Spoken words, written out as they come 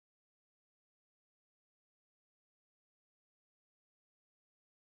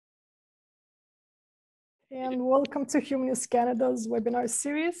And welcome to Humanist Canada's webinar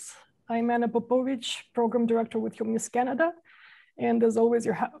series. I'm Anna Popovich, Program Director with Humanist Canada. And as always,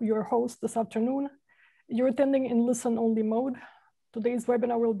 your host this afternoon. You're attending in listen-only mode. Today's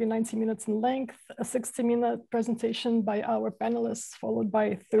webinar will be 90 minutes in length, a 60-minute presentation by our panelists, followed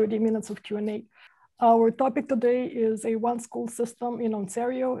by 30 minutes of Q&A. Our topic today is a one-school system in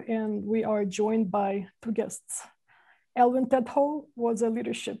Ontario, and we are joined by two guests. Alvin Tedjo was a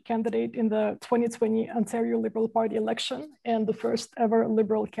leadership candidate in the 2020 Ontario Liberal Party election and the first ever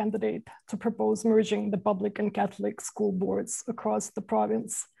Liberal candidate to propose merging the public and Catholic school boards across the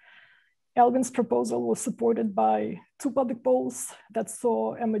province. Alvin's proposal was supported by two public polls that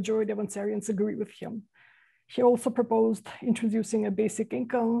saw a majority of Ontarians agree with him. He also proposed introducing a basic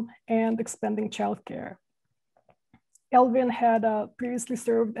income and expanding childcare. Alvin had previously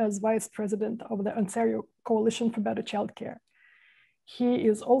served as vice president of the Ontario Coalition for Better Childcare. He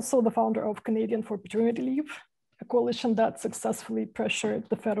is also the founder of Canadian for Paternity Leave, a coalition that successfully pressured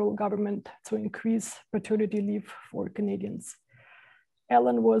the federal government to increase paternity leave for Canadians.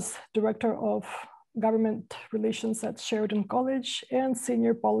 Alan was director of government relations at Sheridan College and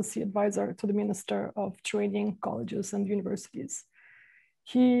senior policy advisor to the Minister of Training, Colleges and Universities.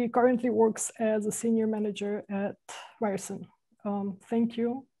 He currently works as a senior manager at Ryerson. Thank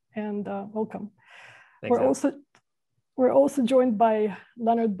you and welcome. Thanks, We're also joined by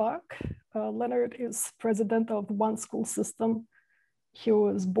Leonard Baak. Leonard is president of the One School System. He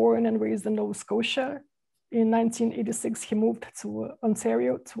was born and raised in Nova Scotia. In 1986, he moved to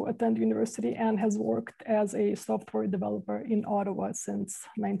Ontario to attend university and has worked as a software developer in Ottawa since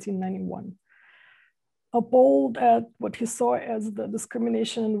 1991. Appalled at what he saw as the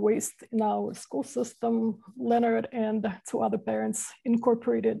discrimination and waste in our school system, Leonard and two other parents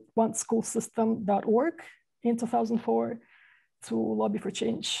incorporated oneschoolsystem.org in 2004 to lobby for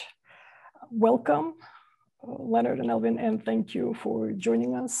change. Welcome, Leonard and Alvin, and thank you for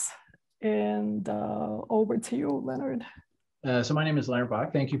joining us. And over to you, Leonard. So my name is Leonard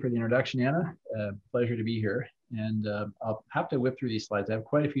Baak. Thank you for the introduction, Anna. Pleasure to be here. And I'll have to whip through these slides. I have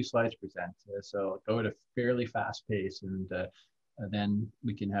quite a few slides to present, so I'll go at a fairly fast pace, and then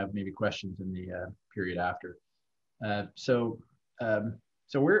we can have maybe questions in the period after.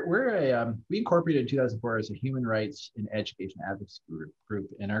 We incorporated in 2004 as a human rights and education advocacy group,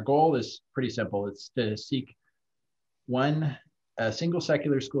 and our goal is pretty simple. It's to seek a single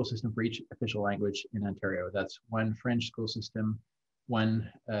secular school system for each official language in Ontario. That's one French school system,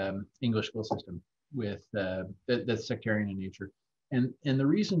 one English school system with that's sectarian in nature. And the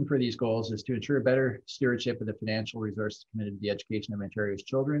reason for these goals is to ensure better stewardship of the financial resources committed to the education of Ontario's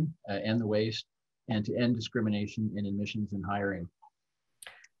children and the waste, and to end discrimination in admissions and hiring.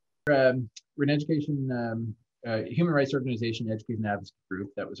 We're an education, human rights organization, education advocacy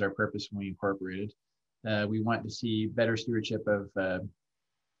group. That was our purpose when we incorporated. We want to see better stewardship of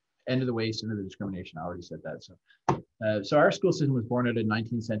end of the waste, end of the discrimination. I already said that. So our school system was born out of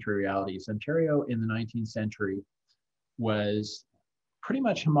 19th century realities. Ontario in the 19th century was pretty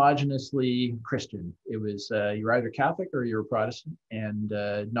much homogeneously Christian. It was you're either Catholic or you're Protestant, and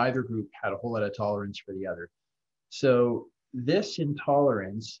neither group had a whole lot of tolerance for the other. So this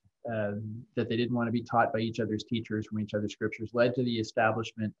intolerance that they didn't want to be taught by each other's teachers from each other's scriptures led to the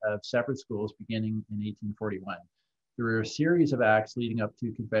establishment of separate schools beginning in 1841. There were a series of acts leading up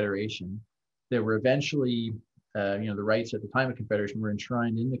to Confederation that were eventually, the rights at the time of Confederation were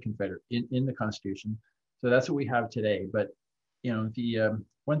enshrined in the Constitution. So that's what we have today. But the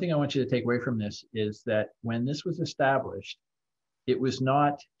one thing I want you to take away from this is that when this was established, it was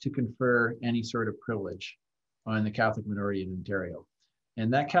not to confer any sort of privilege on the Catholic minority in Ontario.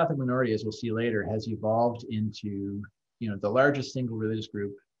 And that Catholic minority, as we'll see later, has evolved into, the largest single religious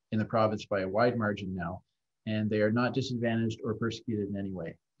group in the province by a wide margin now. And they are not disadvantaged or persecuted in any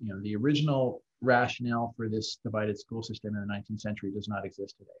way. The original rationale for this divided school system in the 19th century does not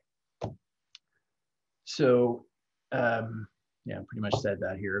exist today. So, pretty much said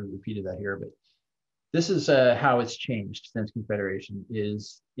that here, repeated that here, but this is how it's changed since Confederation.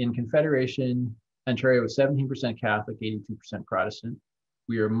 In Confederation, Ontario was 17% Catholic, 82% Protestant.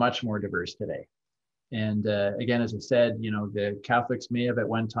 We are much more diverse today. And again, as I said, the Catholics may have at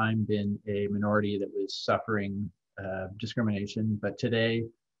one time been a minority that was suffering discrimination, but today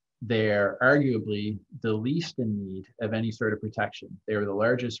they're arguably the least in need of any sort of protection. They are the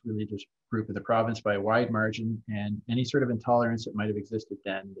largest religious group in the province by a wide margin, and any sort of intolerance that might have existed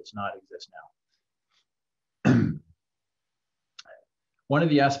then does not exist now. One of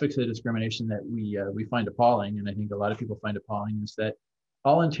the aspects of the discrimination that we find appalling, and I think a lot of people find appalling, is that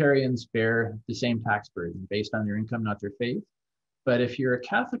all Ontarians bear the same tax burden based on their income, not their faith. But if you're a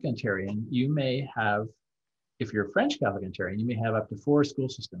Catholic Ontarian, you may have if you're a French Catholic Ontarian, you may have up to 4 school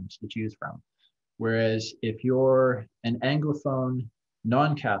systems to choose from. Whereas if you're an Anglophone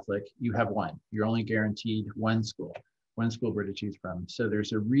non-Catholic, you have one. You're only guaranteed one school board to choose from. So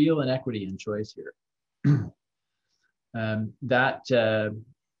there's a real inequity in choice here.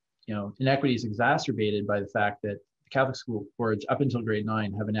 Inequity is exacerbated by the fact that the Catholic school boards up until grade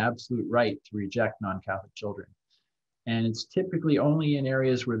 9 have an absolute right to reject non-Catholic children. And it's typically only in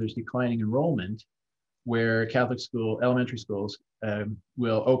areas where there's declining enrollment where Catholic elementary schools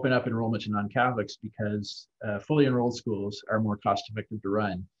will open up enrollment to non-Catholics, because fully enrolled schools are more cost effective to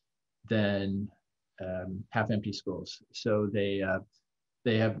run than half-empty schools. So they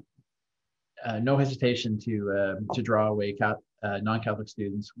have no hesitation to draw away non-Catholic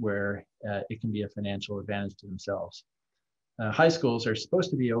students where it can be a financial advantage to themselves. High schools are supposed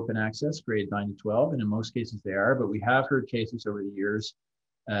to be open access, grade 9 to 12, and in most cases they are, but we have heard cases over the years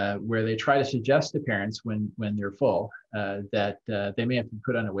where they try to suggest to parents when they're full that they may have to be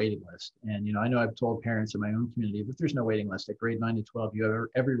put on a waiting list. And I know I've told parents in my own community that there's no waiting list at grade 9 to 12. You have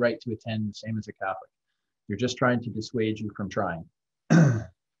every right to attend the same as a Catholic. You're just trying to dissuade you from trying.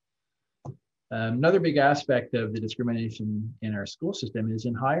 Another big aspect of the discrimination in our school system is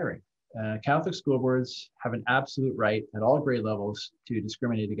in hiring. Catholic school boards have an absolute right at all grade levels to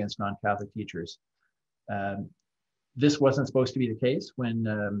discriminate against non-Catholic teachers. This wasn't supposed to be the case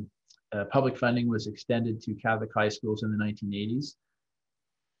when public funding was extended to Catholic high schools in the 1980s.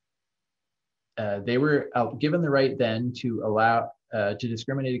 They were given the right then to allow to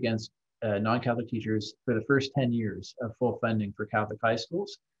discriminate against non-Catholic teachers for the first 10 years of full funding for Catholic high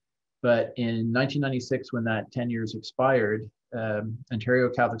schools. But in 1996, when that 10 years expired, Ontario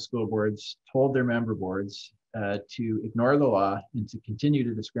Catholic school boards told their member boards to ignore the law and to continue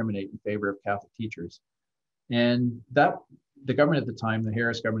to discriminate in favor of Catholic teachers. And that the government at the time, the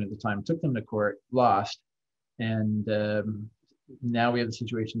Harris government at the time, took them to court, lost. And now we have the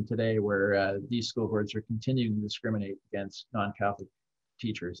situation today where these school boards are continuing to discriminate against non-Catholic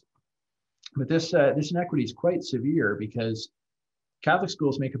teachers. But this inequity is quite severe, because Catholic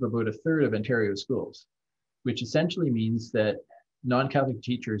schools make up about 1/3 of Ontario schools, which essentially means that non-Catholic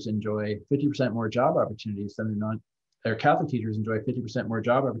teachers enjoy 50% more job opportunities than Catholic teachers enjoy 50% more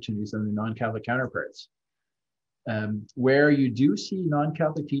job opportunities than their non-Catholic counterparts. Where you do see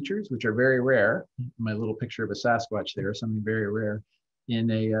non-Catholic teachers, which are very rare, my little picture of a Sasquatch there, something very rare, in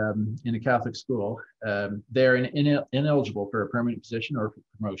a Catholic school, they're ineligible for a permanent position or for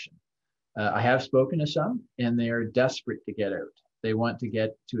promotion. I have spoken to some, and they are desperate to get out. They want to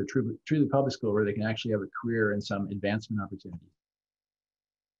get to a truly public school where they can actually have a career and some advancement opportunities.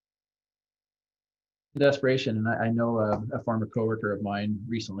 Desperation, and I know a former coworker of mine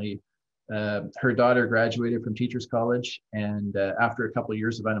recently, her daughter graduated from Teachers College, and after a couple of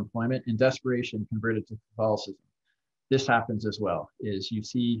years of unemployment, in desperation, converted to Catholicism. This happens as well, is you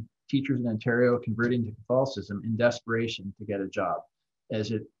see teachers in Ontario converting to Catholicism in desperation to get a job, as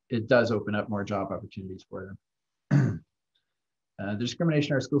it does open up more job opportunities for them. The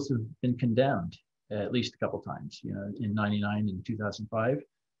discrimination in our schools has been condemned at least a couple times, in 99 and 2005.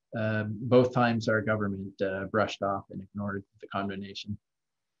 Both times our government brushed off and ignored the condemnation.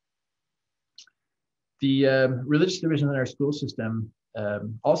 The religious division in our school system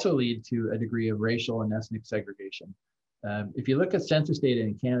also lead to a degree of racial and ethnic segregation. If you look at census data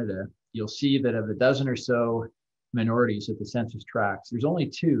in Canada, you'll see that of a dozen or so minorities that the census tracks, there's only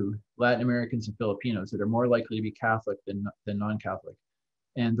 2, Latin Americans and Filipinos, that are more likely to be Catholic than non-Catholic.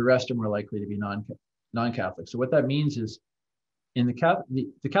 And the rest are more likely to be non-Catholic. So what that means is, in the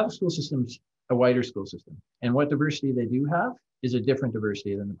Catholic school system's a wider school system. And what diversity they do have is a different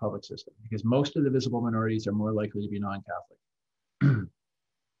diversity than the public system, because most of the visible minorities are more likely to be non-Catholic.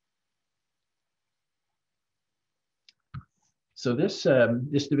 So this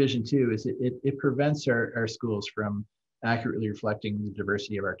division too is it prevents our schools from accurately reflecting the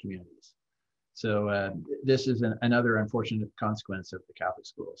diversity of our communities. So this is another unfortunate consequence of the Catholic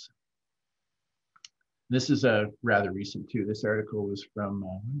schools. This is rather recent too. This article was from,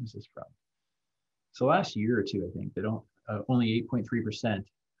 when was this from? So last year or two, I think, that only 8.3%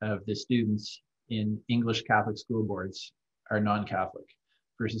 of the students in English Catholic school boards are non-Catholic,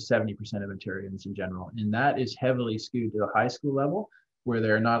 versus 70% of Ontarians in general. And that is heavily skewed to the high school level, where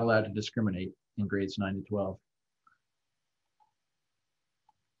they're not allowed to discriminate in grades 9 to 12.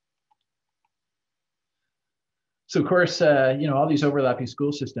 So of course, all these overlapping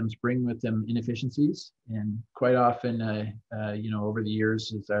school systems bring with them inefficiencies, and quite often, over the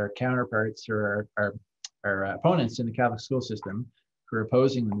years, as our counterparts or our opponents in the Catholic school system, who are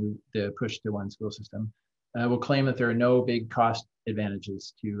opposing the push to one school system, will claim that there are no big cost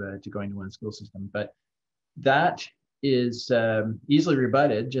advantages to going to one school system. But That is easily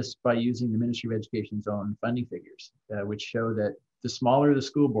rebutted just by using the Ministry of Education's own funding figures, which show that the smaller the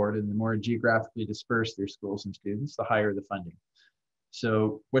school board and the more geographically dispersed their schools and students, the higher the funding.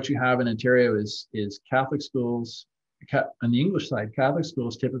 So what you have in Ontario is Catholic schools. On the English side, Catholic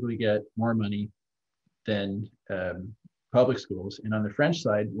schools typically get more money than public schools. And on the French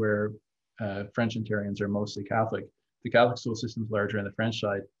side, where French Ontarians are mostly Catholic, the Catholic school system is larger. On the French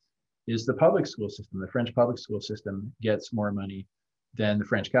side is the public school system. The French public school system gets more money than the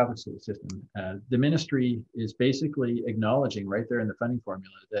French Catholic school system. The ministry is basically acknowledging right there in the funding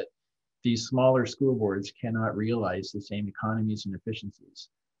formula that these smaller school boards cannot realize the same economies and efficiencies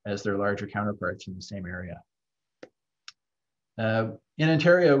as their larger counterparts in the same area. In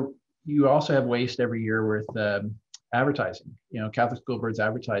Ontario, you also have waste every year with advertising. You know, Catholic school boards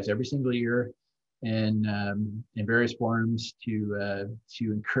advertise every single year in various forums to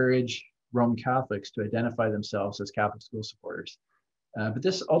encourage Roman Catholics to identify themselves as Catholic school supporters. But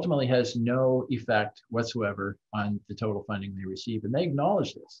this ultimately has no effect whatsoever on the total funding they receive. And they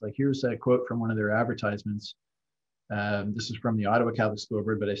acknowledge this. Like, here's a quote from one of their advertisements. This is from the Ottawa Catholic School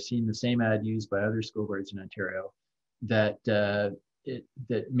Board, but I've seen the same ad used by other school boards in Ontario, that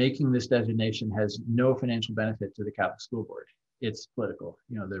that making this designation has no financial benefit to the Catholic School Board. It's political.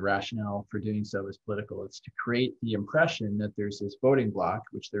 You know, the rationale for doing so is political. It's to create the impression that there's this voting bloc,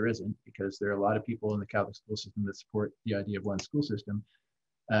 which there isn't, because there are a lot of people in the Catholic school system that support the idea of one school system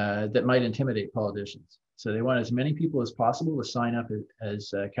that might intimidate politicians. So they want as many people as possible to sign up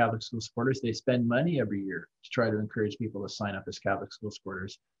as Catholic school supporters. They spend money every year to try to encourage people to sign up as Catholic school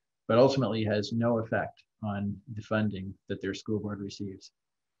supporters, but ultimately has no effect on the funding that their school board receives.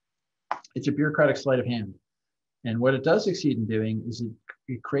 It's a bureaucratic sleight of hand. And what it does succeed in doing is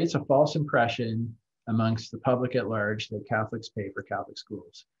it creates a false impression amongst the public at large that Catholics pay for Catholic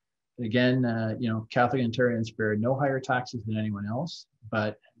schools. Again, you know, Catholic Ontarians bear no higher taxes than anyone else,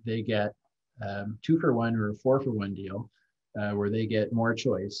 but they get 2-for-1 or a 4-for-1 deal where they get more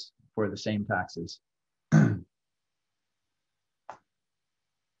choice for the same taxes.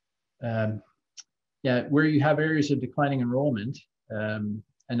 Yeah, where you have areas of declining enrollment,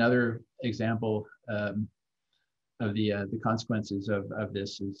 another example of the consequences of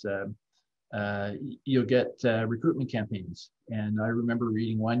this is you'll get recruitment campaigns. And I remember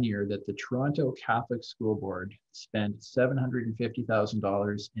reading one year that the Toronto Catholic School Board spent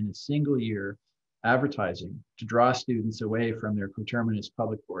 $750,000 in a single year advertising to draw students away from their coterminous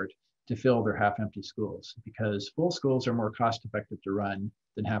public board to fill their half-empty schools, because full schools are more cost-effective to run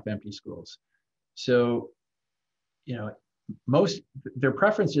than half-empty schools. So, you know, their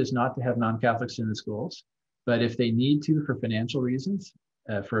preference is not to have non-Catholics in the schools, but if they need to for financial reasons,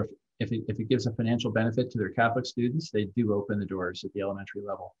 if it gives a financial benefit to their Catholic students, they do open the doors at the elementary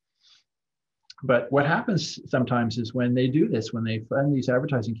level. But what happens sometimes is when they do this, when they fund these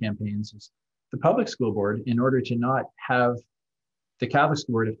advertising campaigns, is the public school board, in order to not have the Catholic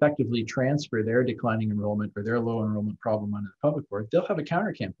school board effectively transfer their declining enrollment or their low enrollment problem onto the public board, they'll have a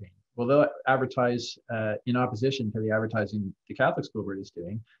counter campaign. Well, they'll advertise in opposition to the advertising the Catholic school board is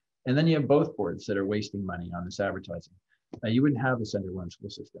doing. And then you have both boards that are wasting money on this advertising. You wouldn't have this under one school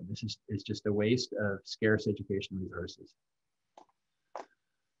system. This is just a waste of scarce education resources.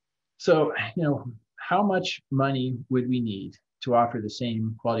 So, you know, how much money would we need to offer the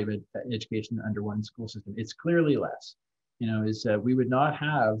same quality of education under one school system? It's clearly less. You know, we would not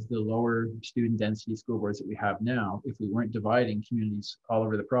have the lower student density school boards that we have now if we weren't dividing communities all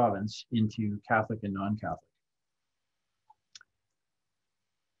over the province into Catholic and non-Catholic.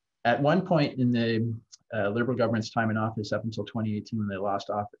 At one point in the Liberal government's time in office, up until 2018, when they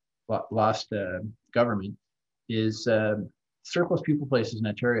lost government, surplus pupil places in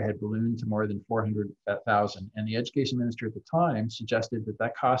Ontario had ballooned to more than 400,000. And the education minister at the time suggested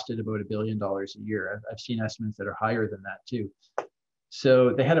that costed about $1 billion a year. I've seen estimates that are higher than that too.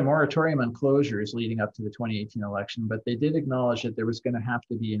 So they had a moratorium on closures leading up to the 2018 election, but they did acknowledge that there was going to have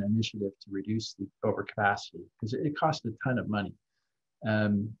to be an initiative to reduce the overcapacity, because it cost a ton of money.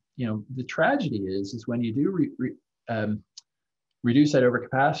 You know, the tragedy is when you do reduce that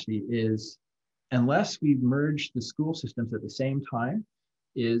overcapacity is, unless we merge the school systems at the same time,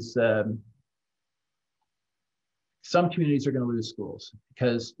 some communities are going to lose schools.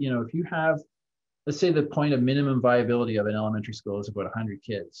 Because, you know, if you have, let's say the point of minimum viability of an elementary school is about 100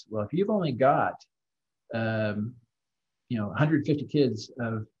 kids. Well, if you've only got, you know, 150 kids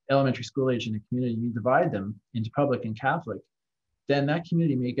of elementary school age in a community, you divide them into public and Catholic, then that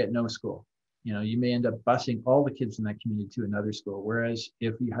community may get no school. You know, you may end up busing all the kids in that community to another school. Whereas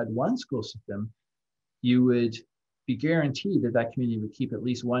if you had one school system, you would be guaranteed that that community would keep at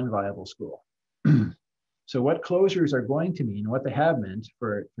least one viable school. So what closures are going to mean, what they have meant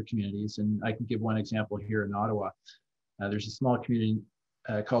for communities, and I can give one example here in Ottawa. There's a small community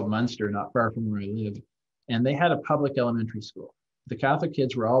called Munster, not far from where I live, and they had a public elementary school. The Catholic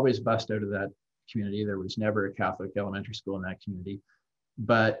kids were always bussed out of that community. There was never a Catholic elementary school in that community.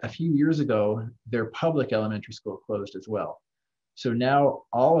 But a few years ago, their public elementary school closed as well. So now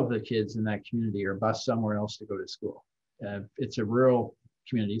all of the kids in that community are bused somewhere else to go to school. It's a rural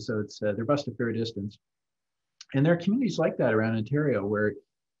community, so it's they're bused a fair distance. And there are communities like that around Ontario where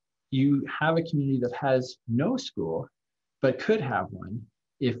you have a community that has no school, but could have one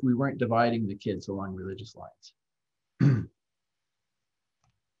if we weren't dividing the kids along religious lines.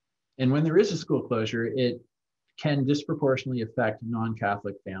 And when there is a school closure, it can disproportionately affect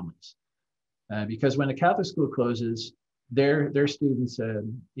non-Catholic families. Because when a Catholic school closes, their students,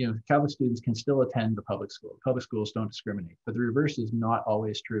 Catholic students can still attend the public school. Public schools don't discriminate, but the reverse is not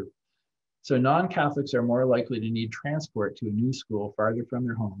always true. So non-Catholics are more likely to need transport to a new school farther from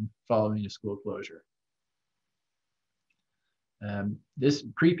their home following a school closure. This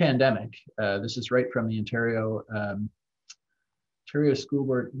pre-pandemic, this is right from the Ontario School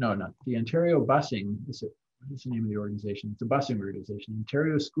Board, no, not the Ontario Busing, what's the name of the organization? It's a busing organization,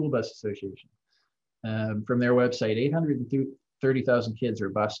 Ontario School Bus Association. From their website, 830,000 kids are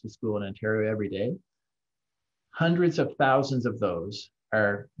bused to school in Ontario every day. Hundreds of thousands of those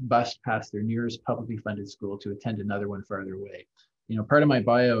are bused past their nearest publicly funded school to attend another one farther away. You know, part of my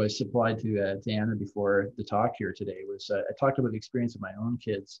bio I supplied to Anna before the talk here today was I talked about the experience of my own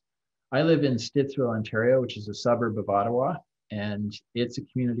kids. I live in Stittsville, Ontario, which is a suburb of Ottawa, and it's a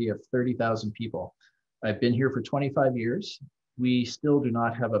community of 30,000 people. I've been here for 25 years. We still do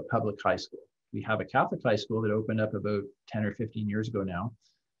not have a public high school. We have a Catholic high school that opened up about 10 or 15 years ago now.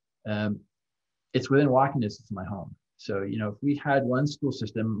 It's within walking distance of my home. So, you know, if we had one school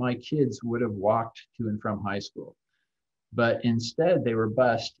system, my kids would have walked to and from high school. But instead, they were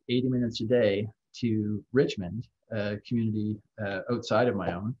bused 80 minutes a day to Richmond, a community outside of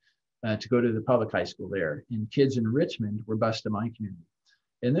my own, to go to the public high school there. And kids in Richmond were bused to my community.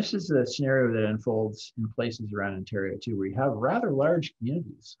 And this is a scenario that unfolds in places around Ontario too, where you have rather large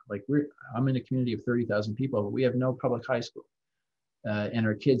communities. Like I'm in a community of 30,000 people, but we have no public high school. And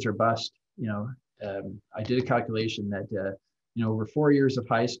our kids are bused, you know, I did a calculation that, you know, over 4 years of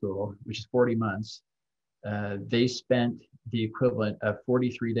high school, which is 40 months, they spent the equivalent of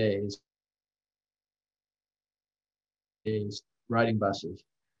 43 days riding buses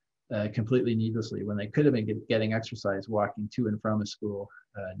completely needlessly when they could have been getting exercise walking to and from a school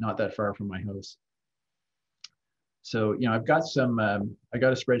not that far from my house. So, you know, I've got some, I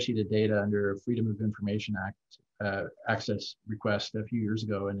got a spreadsheet of data under Freedom of Information Act access request a few years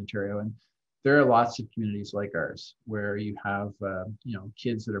ago in Ontario. And there are lots of communities like ours where you have, you know,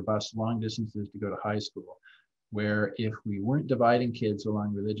 kids that are bused long distances to go to high school, where if we weren't dividing kids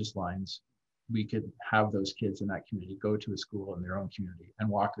along religious lines, we could have those kids in that community go to a school in their own community and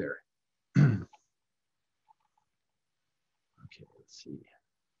walk there. Okay, let's see.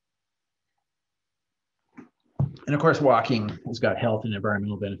 And of course, walking has got health and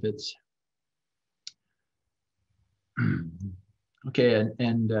environmental benefits. Okay,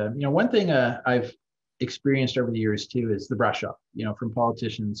 and you know, one thing I've experienced over the years too is the brush off, you know, from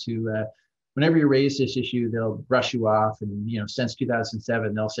politicians who, whenever you raise this issue, they'll brush you off. And, you know, since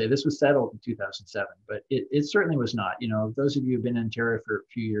 2007, they'll say this was settled in 2007, but it certainly was not. You know, those of you who've been in Ontario for a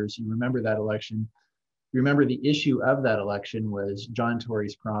few years, you remember that election. You remember the issue of that election was John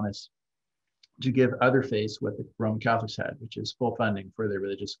Tory's promise to give other faiths what the Roman Catholics had, which is full funding for their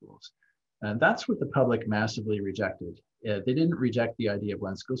religious schools. And that's what the public massively rejected. They didn't reject the idea of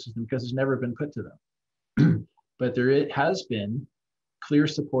one school system because it's never been put to them. But there has been clear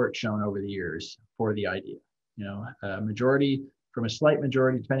support shown over the years for the idea. You know, a majority, from a slight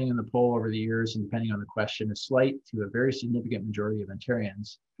majority, depending on the poll over the years and depending on the question, a slight to a very significant majority of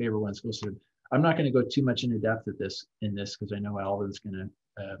Ontarians favor one school system. I'm not going to go too much into depth at this because I know Alvin's going to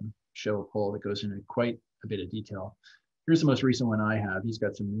show a poll that goes into quite a bit of detail. Here's the most recent one I have. He's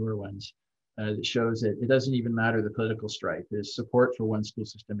got some newer ones that shows that it doesn't even matter the political stripe. The support for one school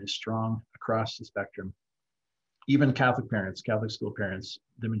system is strong across the spectrum. Even Catholic parents, Catholic school parents,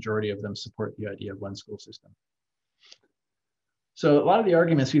 the majority of them support the idea of one school system. So a lot of the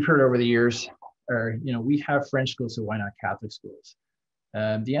arguments we've heard over the years are, you know, we have French schools, so why not Catholic schools?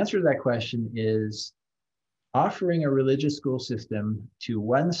 The answer to that question is offering a religious school system to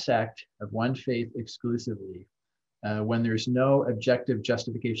one sect of one faith exclusively when there's no objective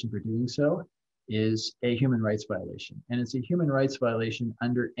justification for doing so is a human rights violation. And it's a human rights violation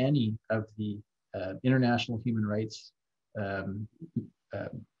under any of the international human rights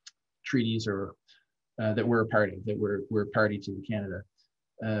treaties or that we're a part of, that we're party to Canada.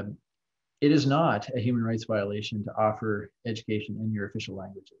 It is not a human rights violation to offer education in your official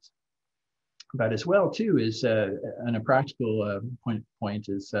languages. But as well, too, is on a practical point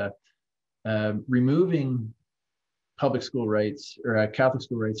is removing public school rights or Catholic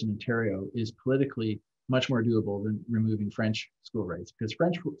school rights in Ontario is politically much more doable than removing French school rights, because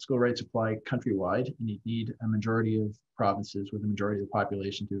French school rights apply countrywide, and you need a majority of provinces with a majority of the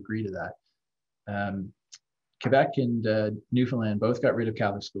population to agree to that. Quebec and Newfoundland both got rid of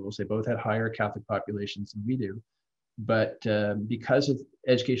Catholic schools. They both had higher Catholic populations than we do. But because of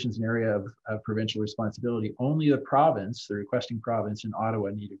education is an area of provincial responsibility, only the province, the requesting province in Ottawa,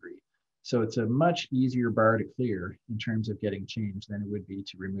 need agree. So it's a much easier bar to clear in terms of getting change than it would be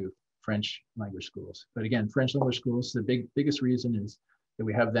to remove French language schools. But again, French language schools, the biggest reason is that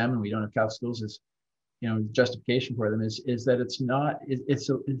we have them and we don't have Catholic schools is, justification for them is that it's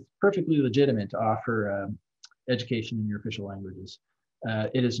perfectly legitimate to offer education in your official languages.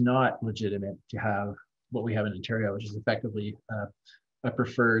 It is not legitimate to have what we have in Ontario, which is effectively a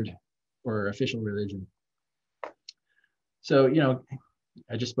preferred or official religion. So,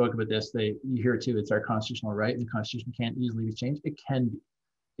 I just spoke about this. You hear too, it's our constitutional right, and the Constitution can't easily be changed. It can be.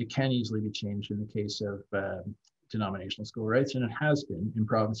 It can easily be changed in the case of denominational school rights, and it has been in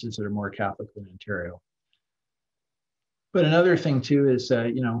provinces that are more Catholic than Ontario. But another thing too is,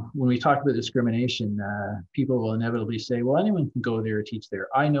 when we talk about discrimination, people will inevitably say, well, anyone can go there or teach there.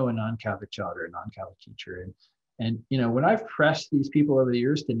 I know a non-Catholic child or a non-Catholic teacher. And when I've pressed these people over the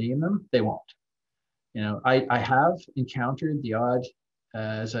years to name them, they won't. I have encountered the odd,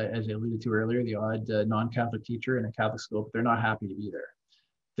 as I alluded to earlier, the odd non-Catholic teacher in a Catholic school, but they're not happy to be there.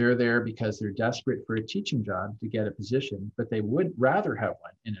 They're there because they're desperate for a teaching job to get a position, but they would rather have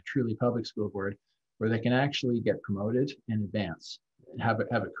one in a truly public school board where they can actually get promoted and advance and have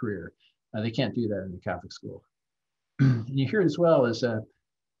a career. They can't do that in the Catholic school. And you hear as well as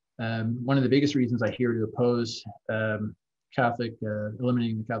one of the biggest reasons I hear to oppose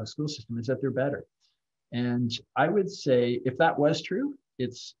eliminating the Catholic school system is that they're better. And I would say if that was true,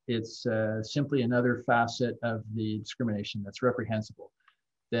 it's simply another facet of the discrimination that's reprehensible.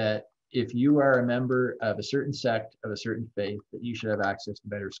 That if you are a member of a certain sect, of a certain faith, that you should have access to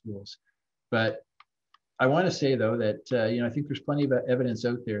better schools. But I want to say, though, that I think there's plenty of evidence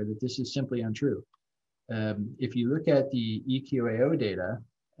out there that this is simply untrue. If you look at the EQAO data,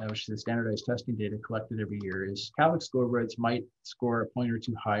 which is the standardized testing data collected every year, is Catholic school boards might score a point or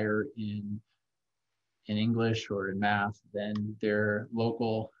two higher in English or in math than their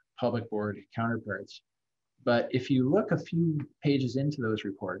local public board counterparts. But if you look a few pages into those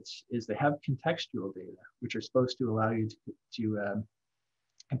reports, is they have contextual data, which are supposed to allow you to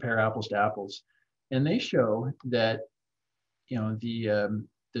compare apples to apples. And they show that, the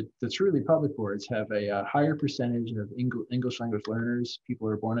truly public boards have a higher percentage of English language learners, people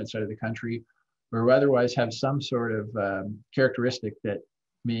who are born outside of the country, or who otherwise have some sort of characteristic that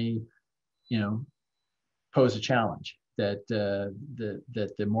may, pose a challenge that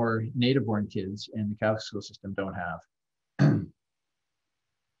the more native-born kids in the Catholic school system don't have.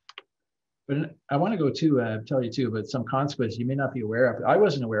 But I want to go to tell you too about some consequences you may not be aware of. I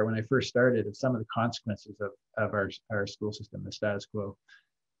wasn't aware when I first started of some of the consequences of our school system, the status quo.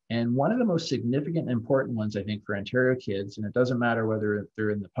 And one of the most significant and important ones, I think, for Ontario kids, and it doesn't matter whether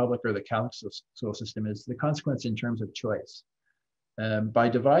they're in the public or the Catholic school system, is the consequence in terms of choice. By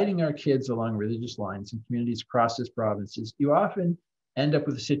dividing our kids along religious lines in communities across this provinces, you often end up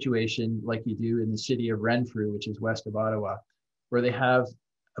with a situation like you do in the city of Renfrew, which is west of Ottawa, where they have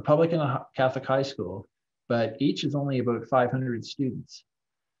a public and a Catholic high school, but each is only about 500 students.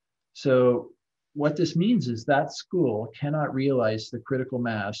 So what this means is that school cannot realize the critical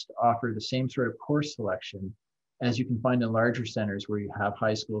mass to offer the same sort of course selection as you can find in larger centers where you have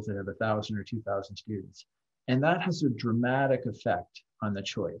high schools that have 1,000 or 2,000 students. And that has a dramatic effect on the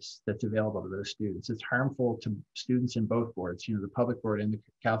choice that's available to those students. It's harmful to students in both boards, the public board and the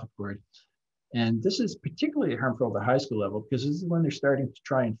Catholic board. And this is particularly harmful at the high school level because this is when they're starting to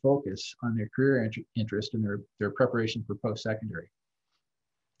try and focus on their career interest and their preparation for post-secondary.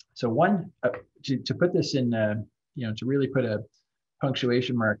 So to put this in, to really put a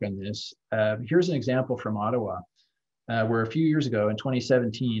punctuation mark on this, here's an example from Ottawa, where a few years ago in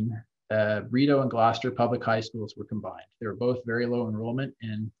 2017, Rideau and Gloucester public high schools were combined. They were both very low enrollment,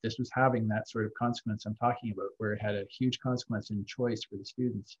 and this was having that sort of consequence I'm talking about, where it had a huge consequence in choice for the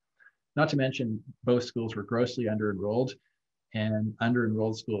students. Not to mention, both schools were grossly under-enrolled, and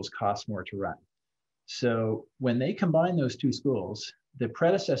under-enrolled schools cost more to run. So when they combined those two schools, the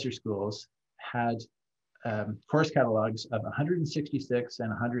predecessor schools had course catalogs of 166 and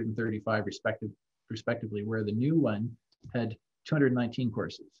 135 respectively, where the new one had 219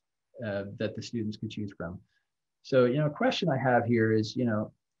 courses that the students could choose from. So, a question I have here is,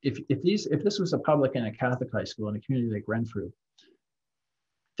 if this was a public and a Catholic high school in a community like Renfrew,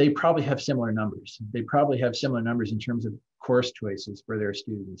 they probably have similar numbers. They probably have similar numbers in terms of course choices for their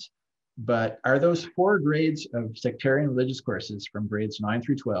students. But are those 4 grades of sectarian religious courses from grades 9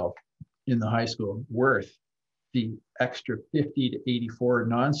 through 12 in the high school worth the extra 50 to 84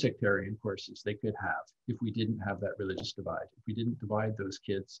 non-sectarian courses they could have if we didn't have that religious divide, if we didn't divide those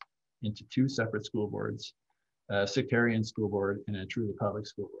kids into 2 separate school boards, a sectarian school board and a truly public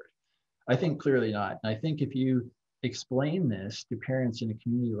school board? I think clearly not. And I think if you explain this to parents in a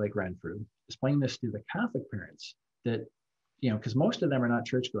community like Renfrew, explain this to the Catholic parents that, because most of them are not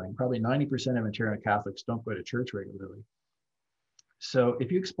church going, probably 90% of Ontario Catholics don't go to church regularly. So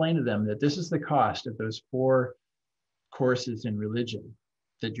if you explain to them that this is the cost of those 4 courses in religion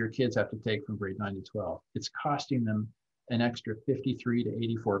that your kids have to take from grade 9 to 12, it's costing them an extra 53 to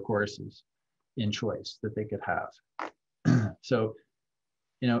 84 courses in choice that they could have. So,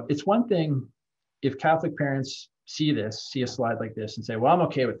 it's one thing if Catholic parents see a slide like this and say, well, I'm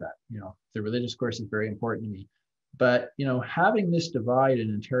okay with that. The religious course is very important to me. But, having this divide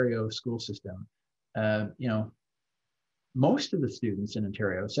in Ontario school system, most of the students in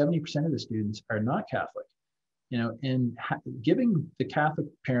Ontario, 70% of the students are not Catholic, and giving the Catholic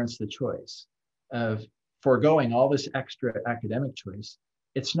parents the choice of foregoing all this extra academic choice,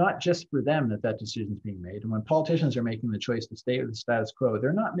 it's not just for them that decision is being made. And when politicians are making the choice to stay with the status quo,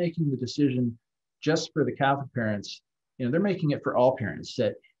 they're not making the decision just for the Catholic parents. They're making it for all parents,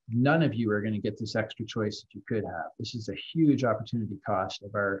 that none of you are going to get this extra choice that you could have. This is a huge opportunity cost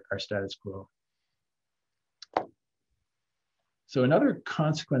of our status quo. So another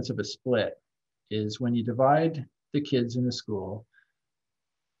consequence of a split is when you divide the kids in a school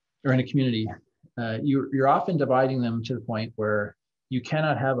or in a community, you're often dividing them to the point where you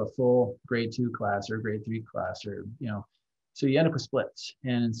cannot have a full grade 2 class or grade 3 class, or, so you end up with splits.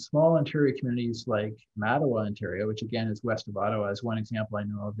 And in small Ontario communities like Mattawa, Ontario, which again is west of Ottawa, as one example I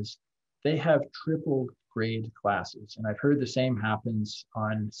know of, is they have triple grade classes. And I've heard the same happens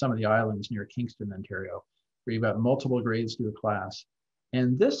on some of the islands near Kingston, Ontario, where you've got multiple grades to a class.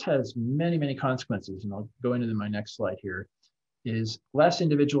 And this has many, many consequences, and I'll go into them in my next slide here, is less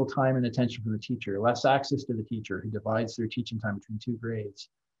individual time and attention from the teacher, less access to the teacher who divides their teaching time between 2 grades,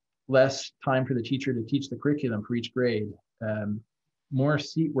 less time for the teacher to teach the curriculum for each grade, more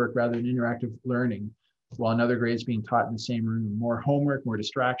seat work rather than interactive learning, while another grade is being taught in the same room, more homework, more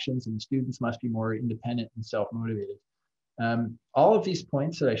distractions, and the students must be more independent and self-motivated. All of these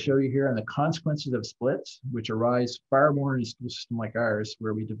points that I show you here and the consequences of splits, which arise far more in a school system like ours,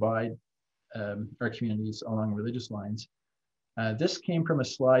 where we divide our communities along religious lines. This came from a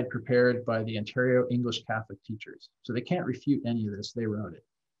slide prepared by the Ontario English Catholic teachers. So they can't refute any of this, they wrote it.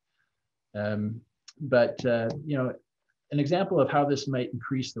 An example of how this might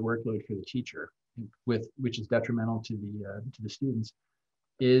increase the workload for the teacher, which is detrimental to the students,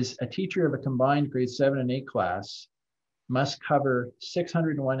 is a teacher of a combined grade 7 and 8 class must cover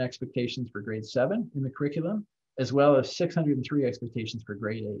 601 expectations for grade 7 in the curriculum, as well as 603 expectations for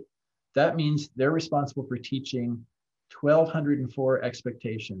grade 8. That means they're responsible for teaching 1,204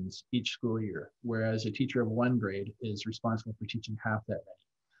 expectations each school year, whereas a teacher of 1 grade is responsible for teaching half that many.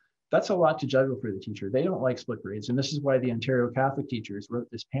 That's a lot to juggle for the teacher. They don't like split grades. And this is why the Ontario Catholic teachers wrote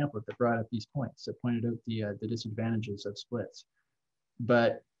this pamphlet that brought up these points, that pointed out the disadvantages of splits.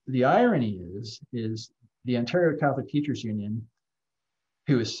 But the irony is the Ontario Catholic Teachers Union,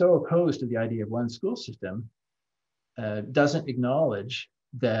 who is so opposed to the idea of one school system, doesn't acknowledge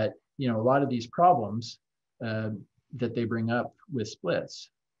that, a lot of these problems that they bring up with splits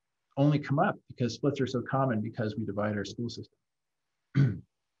only come up because splits are so common because we divide our school system.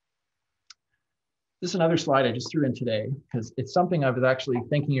 This is another slide I just threw in today because it's something I was actually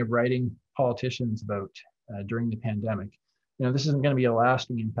thinking of writing politicians about during the pandemic. This isn't going to be a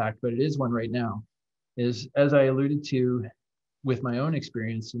lasting impact, but it is one right now. Is, as I alluded to with my own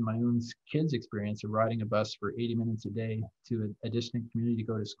experience and my own kids' experience of riding a bus for 80 minutes a day to a distant community to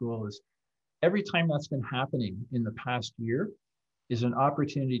go to school, is every time that's been happening in the past year is an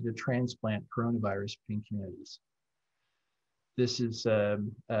opportunity to transplant coronavirus between communities. This is,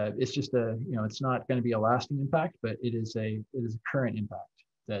 it's just it's not going to be a lasting impact, but it is a current impact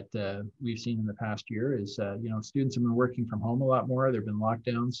that we've seen in the past year. Is, students have been working from home a lot more. There've been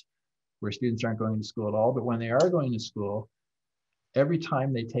lockdowns where students aren't going to school at all, but when they are going to school, every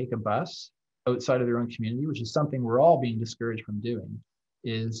time they take a bus outside of their own community, which is something we're all being discouraged from doing,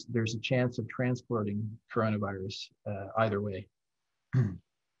 is there's a chance of transporting coronavirus either way.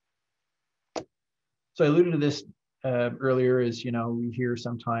 So I alluded to this earlier, is, you know, we hear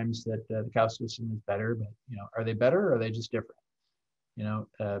sometimes that the Catholic system is better, but, you know, are they better or are they just different? You know,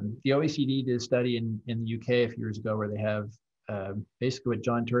 the OECD did a study in the UK a few years ago where they have basically what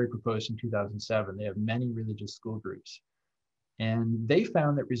John Tory proposed in 2007. They have many religious school groups. And they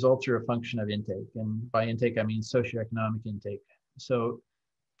found that results are a function of intake. And by intake, I mean socioeconomic intake. So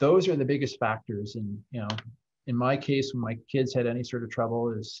those are the biggest factors. And, you know, in my case, when my kids had any sort of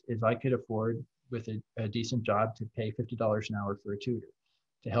trouble, is I could afford with a decent job to pay $50 an hour for a tutor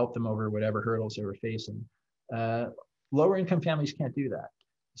to help them over whatever hurdles they were facing. Lower income families can't do that.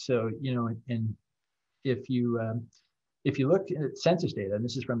 So, you know, and if you look at census data, and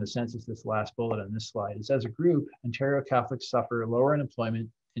this is from the census, this last bullet on this slide, is as a group, Ontario Catholics suffer lower unemployment,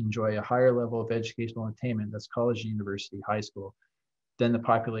 enjoy a higher level of educational attainment, that's college, university, high school, than the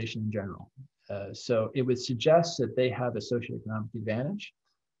population in general. So it would suggest that they have a socioeconomic advantage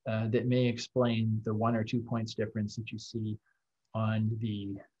that may explain the 1 or 2 points difference that you see on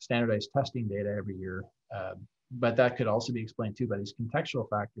the standardized testing data every year. But that could also be explained too by these contextual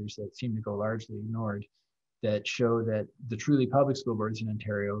factors that seem to go largely ignored, that show that the truly public school boards in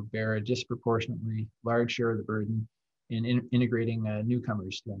Ontario bear a disproportionately large share of the burden in integrating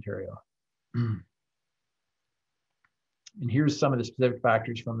newcomers to Ontario. And here's some of the specific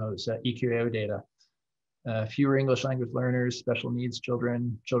factors from those EQAO data. Fewer English language learners, special needs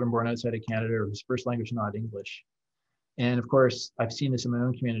children, children born outside of Canada or whose first language not English. And of course, I've seen this in my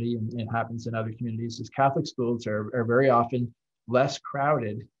own community, and it happens in other communities, is Catholic schools are very often less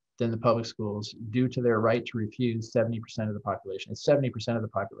crowded than the public schools due to their right to refuse 70% of the population. It's 70% of the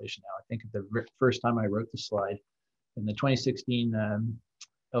population now. I think at the first time I wrote this slide, in the 2016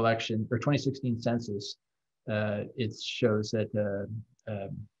 election, or 2016 census, it shows that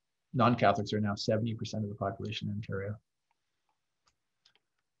non-Catholics are now 70% of the population in Ontario.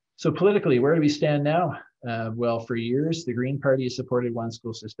 So politically, where do we stand now? Well, for years, the Green Party has supported one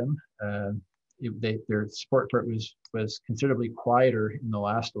school system. Their support for it was considerably quieter in the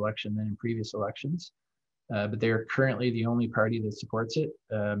last election than in previous elections, but they are currently the only party that supports it.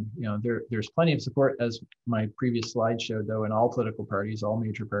 You know, there's plenty of support, as my previous slide showed, though, in all political parties, all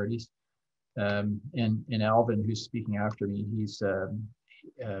major parties. And Alvin, who's speaking after me, he's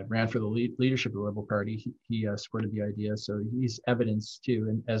ran for the leadership of the Liberal Party. He supported the idea, so he's evidence too,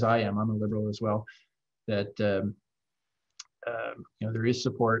 and as I am, I'm a Liberal as well, that you know, there is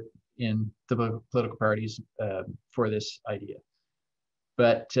support in the political parties for this idea.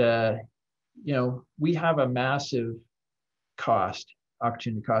 But you know, we have a massive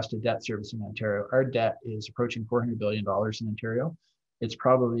opportunity cost of debt servicing in Ontario. Our debt is approaching $400 billion in Ontario. It's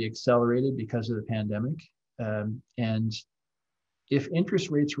probably accelerated because of the pandemic. And if interest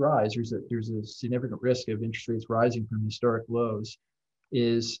rates rise, there's a significant risk of interest rates rising from historic lows,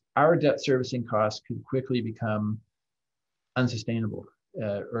 is our debt servicing costs could quickly become unsustainable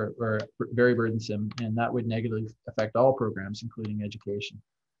or very burdensome, and that would negatively affect all programs, including education.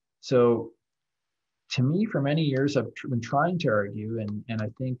 So to me, for many years, I've been trying to argue, and I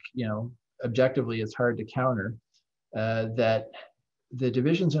think, you know, objectively it's hard to counter, that the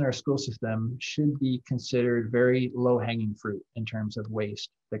divisions in our school system should be considered very low-hanging fruit in terms of waste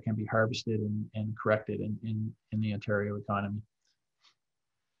that can be harvested and corrected in the Ontario economy.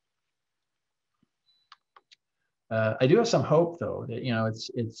 I do have some hope, though, that, you know,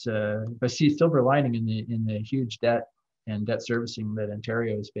 I see a silver lining in the huge debt and debt servicing that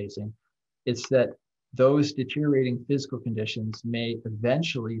Ontario is facing. It's that those deteriorating physical conditions may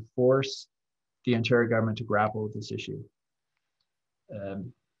eventually force the Ontario government to grapple with this issue.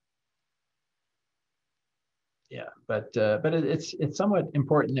 Yeah, but it's somewhat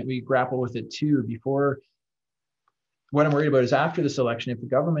important that we grapple with it too before. What I'm worried about is after this election, if the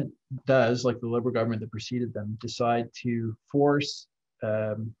government does, like the Liberal government that preceded them, decide to force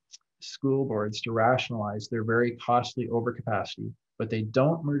school boards to rationalize their very costly overcapacity, but they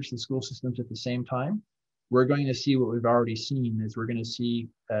don't merge the school systems at the same time, we're going to see what we've already seen. Is we're going to see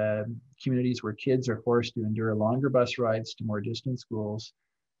communities where kids are forced to endure longer bus rides to more distant schools,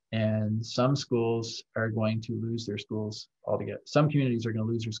 and some schools are going to lose their schools altogether. Some communities are going to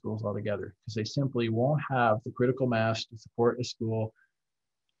lose their schools altogether because they simply won't have the critical mass to support a school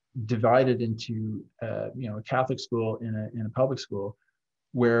divided into you know, a Catholic school and a public school,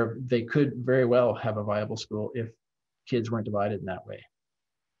 where they could very well have a viable school if kids weren't divided in that way.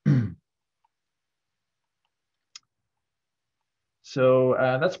 So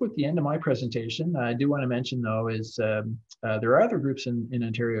that's what the end of my presentation. I do want to mention, though, is there are other groups in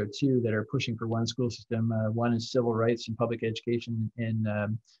Ontario too that are pushing for one school system. One is Civil Rights and Public Education in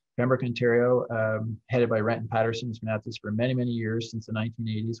Pembroke, Ontario, headed by Renton Patterson, who's been at this for many, many years, since the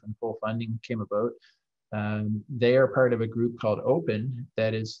 1980s when full funding came about. They are part of a group called Open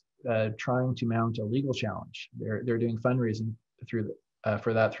that is trying to mount a legal challenge. They're doing fundraising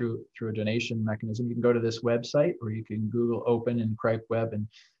for that through a donation mechanism. You can go to this website, or you can Google Open and Cripe Web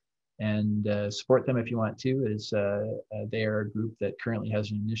and support them if you want to. They are a group that currently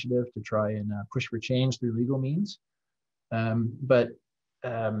has an initiative to try and push for change through legal means. And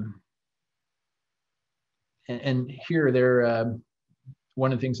here they're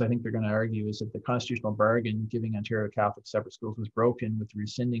one of the things I think they're going to argue is that the constitutional bargain giving Ontario Catholic separate schools was broken with the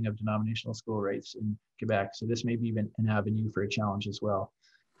rescinding of denominational school rights in Quebec. So this may be even an avenue for a challenge as well.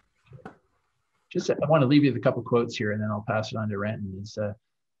 I want to leave you with a couple quotes here, and then I'll pass it on to Renton.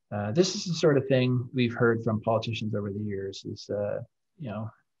 This is the sort of thing we've heard from politicians over the years.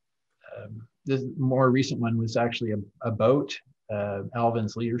 This more recent one was actually about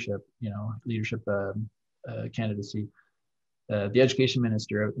Alvin's leadership candidacy. The education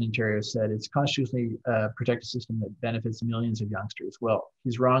minister of Ontario said it's constitutionally protected system that benefits millions of youngsters. Well,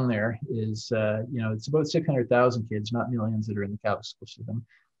 he's wrong there. It's about 600,000 kids, not millions, that are in the Catholic school system.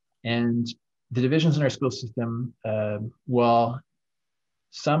 And the divisions in our school system, while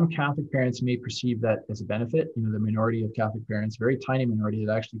some Catholic parents may perceive that as a benefit, the minority of Catholic parents, very tiny minority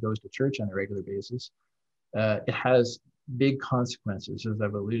that actually goes to church on a regular basis, it has big consequences, as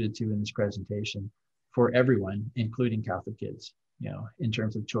I've alluded to in this presentation, for everyone, including Catholic kids, in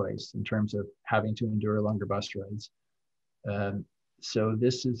terms of choice, in terms of having to endure longer bus rides. So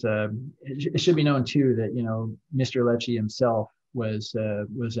this is, it should be known too that, Mr. Lecce himself was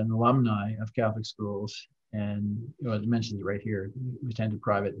an alumni of Catholic schools, and it mentions it right here. He attended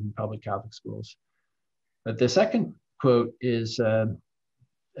private and public Catholic schools. But the second quote is a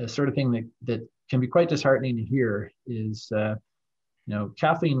sort of thing that can be quite disheartening to hear is,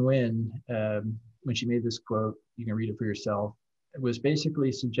 Kathleen Wynne, when she made this quote, you can read it for yourself, it was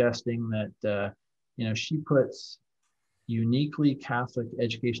basically suggesting that, she puts uniquely Catholic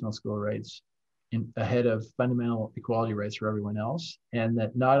educational school rights ahead of fundamental equality rights for everyone else. And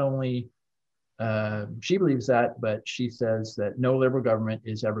that not only she believes that, but she says that no Liberal government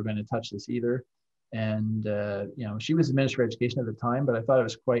is ever going to touch this either. And, she was the Minister of Education at the time, but I thought it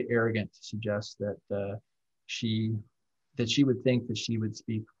was quite arrogant to suggest that she would think that she would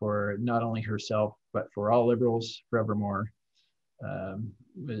speak for not only herself, but for all Liberals forevermore.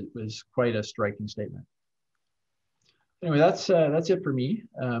 Was quite a striking statement. Anyway, that's it for me.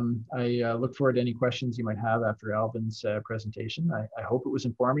 I look forward to any questions you might have after Alvin's presentation. I hope it was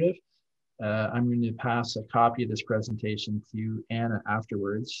informative. I'm going to pass a copy of this presentation to Anna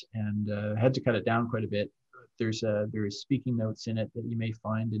afterwards, and had to cut it down quite a bit. There's speaking notes in it that you may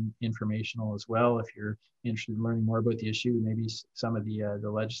find informational as well if you're interested in learning more about the issue, maybe some of the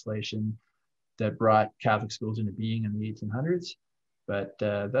legislation that brought Catholic schools into being in the 1800s. But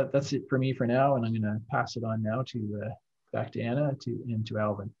that's it for me for now, and I'm going to pass it on now to back to Anna and to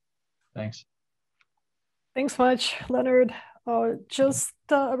Alvin. Thanks. Thanks much, Leonard. Just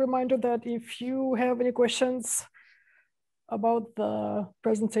a reminder that if you have any questions about the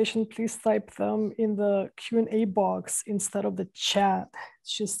presentation, please type them in the Q&A box instead of the chat.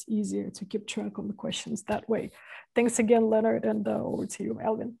 It's just easier to keep track of the questions that way. Thanks again, Leonard, and over to you,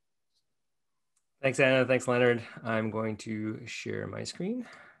 Alvin. Thanks, Anna. Thanks, Leonard. I'm going to share my screen.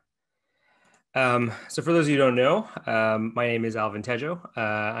 So for those of you who don't know, my name is Alvin Tedjo.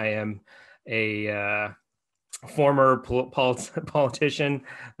 I am a former politician,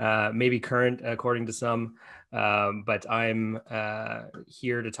 maybe current according to some, but I'm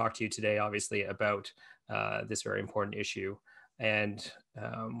here to talk to you today, obviously, about this very important issue. And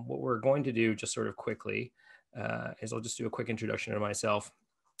what we're going to do just sort of quickly is I'll just do a quick introduction to myself.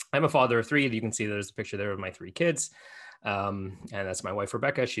 I'm a father of three. You can see there's a picture there of my three kids. And that's my wife,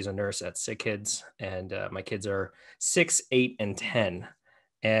 Rebecca. She's a nurse at Sick Kids. And my kids are 6, 8, and 10.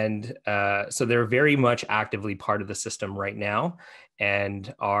 And so they're very much actively part of the system right now,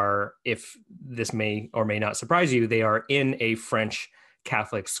 and are, if this may or may not surprise you, they are in a French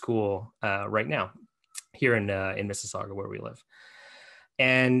Catholic school right now here in Mississauga, where we live.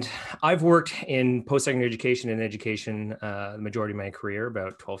 And I've worked in post-secondary education and education the majority of my career,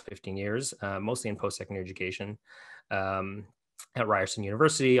 about 12, 15 years, mostly in post-secondary education at Ryerson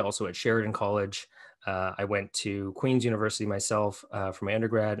University, also at Sheridan College. I went to Queen's University myself for my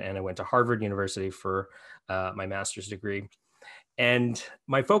undergrad, and I went to Harvard University for my master's degree. And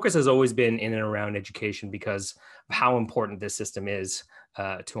my focus has always been in and around education because of how important this system is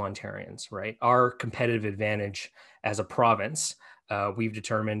to Ontarians, right? Our competitive advantage as a province, we've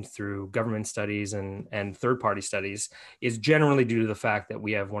determined through government studies and third-party studies, is generally due to the fact that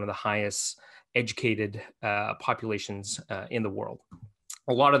we have one of the highest educated populations in the world.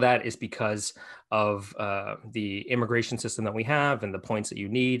 A lot of that is because of the immigration system that we have and the points that you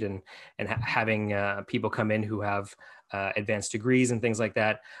need, and having people come in who have advanced degrees and things like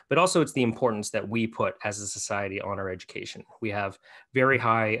that. But also it's the importance that we put as a society on our education. We have very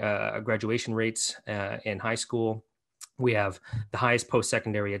high graduation rates in high school. We have the highest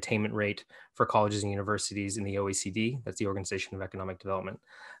post-secondary attainment rate for colleges and universities in the OECD. That's the Organization of Economic Development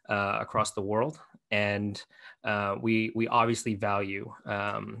across the world. And we obviously value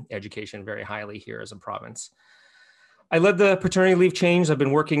education very highly here as a province. I led the paternity leave change. I've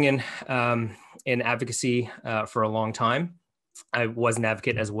been working in advocacy for a long time. I was an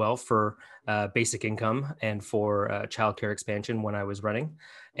advocate as well for basic income and for childcare expansion when I was running.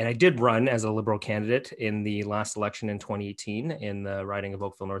 And I did run as a Liberal candidate in the last election in 2018 in the riding of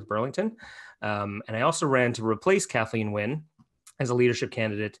Oakville North Burlington. And I also ran to replace Kathleen Wynne as a leadership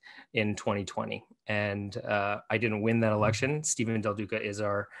candidate in 2020. And I didn't win that election. Stephen Del Duca is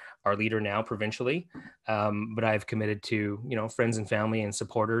our leader now provincially. But I've committed to, friends and family and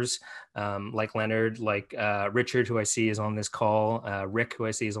supporters like Leonard, like Richard, who I see is on this call, Rick, who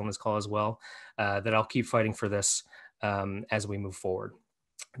I see is on this call as well, that I'll keep fighting for this as we move forward.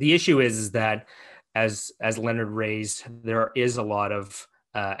 The issue is that, as Leonard raised, there is a lot of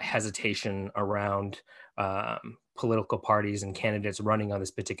hesitation around political parties and candidates running on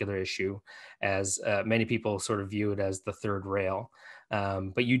this particular issue, as many people sort of view it as the third rail.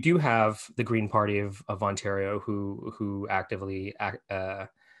 But you do have the Green Party of Ontario who actively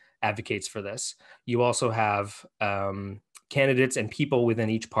advocates for this. You also have candidates and people within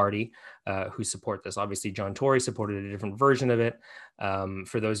each party who support this. Obviously, John Tory supported a different version of it.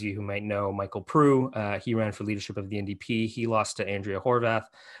 For those of you who might know, Michael Prue, he ran for leadership of the NDP. He lost to Andrea Horwath.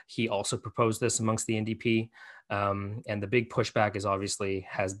 He also proposed this amongst the NDP. And the big pushback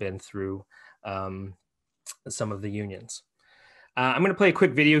has been through some of the unions. I'm going to play a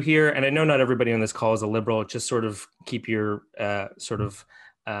quick video here, and I know not everybody on this call is a Liberal. Just sort of keep your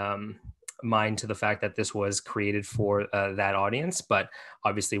mind to the fact that this was created for that audience, but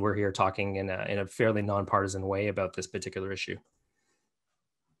obviously we're here talking in a fairly nonpartisan way about this particular issue.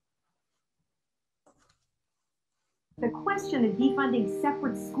 The question of defunding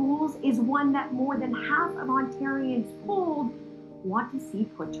separate schools is one that more than half of Ontarians polled want to see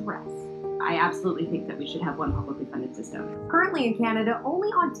put to rest. I absolutely think that we should have one publicly funded system. Currently in Canada, only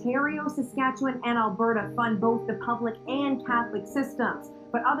Ontario, Saskatchewan, and Alberta fund both the public and Catholic systems.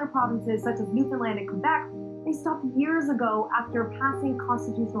 But other provinces, such as Newfoundland and Quebec, they stopped years ago after passing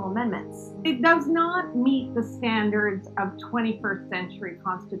constitutional amendments. It does not meet the standards of 21st century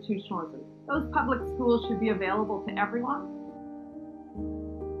constitutionalism. Those public schools should be available to everyone.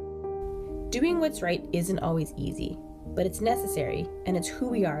 Doing what's right isn't always easy, but it's necessary, and it's who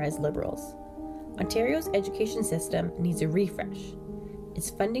we are as Liberals. Ontario's education system needs a refresh. Its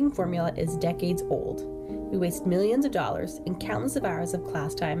funding formula is decades old. We waste millions of dollars and countless of hours of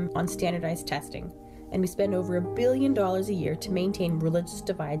class time on standardized testing, and we spend over $1 billion a year to maintain religious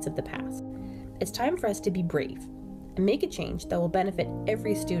divides of the past. It's time for us to be brave and make a change that will benefit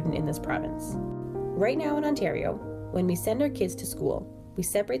every student in this province. Right now in Ontario, when we send our kids to school, we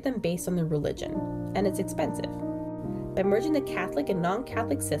separate them based on their religion, and it's expensive. By merging the Catholic and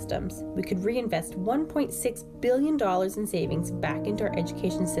non-Catholic systems, we could reinvest $1.6 billion in savings back into our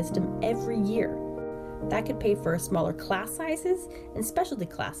education system every year. That could pay for smaller class sizes and specialty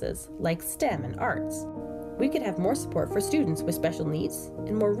classes like STEM and arts. We could have more support for students with special needs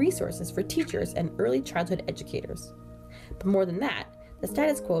and more resources for teachers and early childhood educators. But more than that, the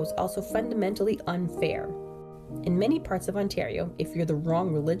status quo is also fundamentally unfair. In many parts of Ontario, if you're the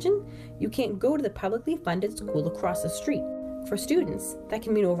wrong religion, you can't go to the publicly funded school across the street. For students, that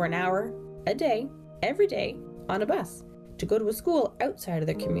can mean over an hour, a day, every day, on a bus, to go to a school outside of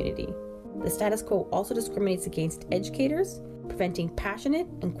their community. The status quo also discriminates against educators, preventing passionate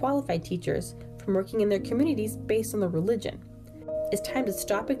and qualified teachers from working in their communities based on their religion. It's time to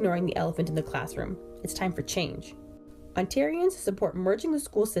stop ignoring the elephant in the classroom. It's time for change. Ontarians support merging the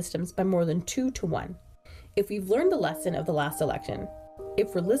school systems by more than 2 to 1. If we've learned the lesson of the last election,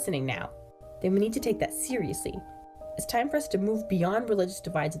 if we're listening now, then we need to take that seriously. It's time for us to move beyond religious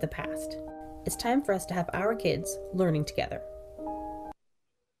divides of the past. It's time for us to have our kids learning together.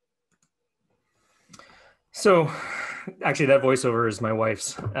 So actually that voiceover is my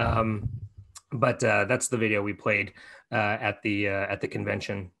wife's, but that's the video we played at the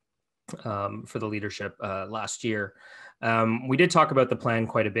convention for the leadership last year. We did talk about the plan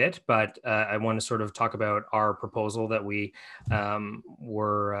quite a bit, but I want to sort of talk about our proposal that we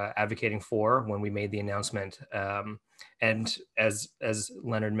were advocating for when we made the announcement. And as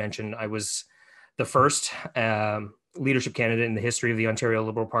Leonard mentioned, I was the first leadership candidate in the history of the Ontario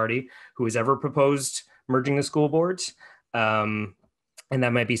Liberal Party who has ever proposed merging the school boards. And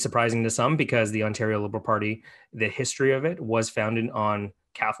that might be surprising to some because the Ontario Liberal Party, the history of it was founded on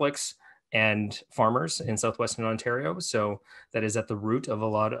Catholics and farmers in southwestern Ontario. So that is at the root of a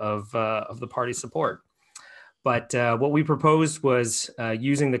lot of the party's support. But what we proposed was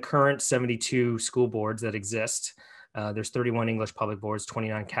using the current 72 school boards that exist. There's 31 English public boards,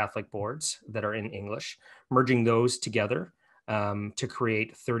 29 Catholic boards that are in English, merging those together to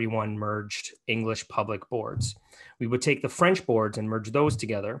create 31 merged English public boards. We would take the French boards and merge those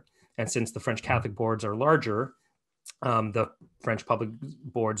together. And since the French Catholic boards are larger, the French public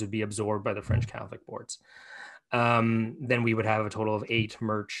boards would be absorbed by the French Catholic boards. Then we would have a total of 8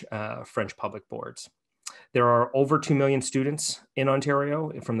 merged French public boards. There are over 2 million students in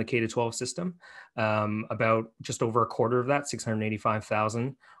Ontario from the K-12 system. About just over a quarter of that,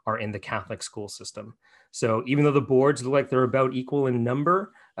 685,000, are in the Catholic school system. So even though the boards look like they're about equal in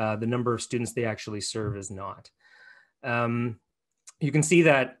number, the number of students they actually serve is not. You can see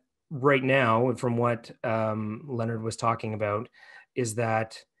that right now from what Leonard was talking about is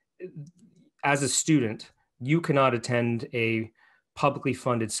that as a student, you cannot attend a publicly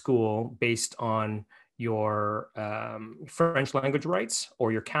funded school based on your French language rights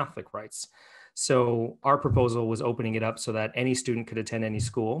or your Catholic rights. So our proposal was opening it up so that any student could attend any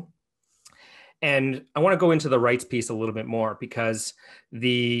school. And I want to go into the rights piece a little bit more because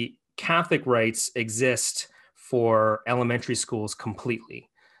the Catholic rights exist for elementary schools completely.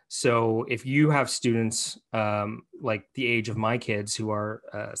 So if you have students like the age of my kids who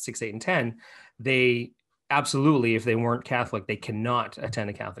are 6, 8, and 10, they absolutely, if they weren't Catholic, they cannot attend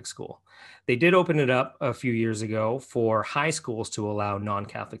a Catholic school. They did open it up a few years ago for high schools to allow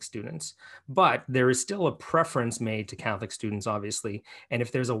non-Catholic students, but there is still a preference made to Catholic students, obviously. And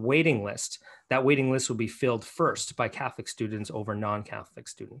if there's a waiting list, that waiting list will be filled first by Catholic students over non-Catholic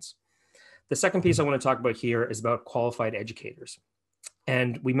students. The second piece I want to talk about here is about qualified educators.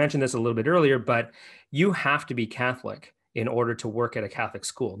 And we mentioned this a little bit earlier, but you have to be Catholic in order to work at a Catholic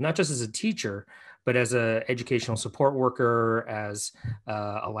school, not just as a teacher, but as an educational support worker, as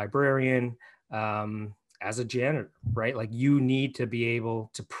a librarian, as a janitor, right? Like you need to be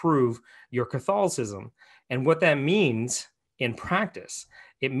able to prove your Catholicism. And what that means in practice,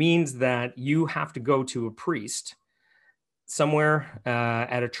 it means that you have to go to a priest somewhere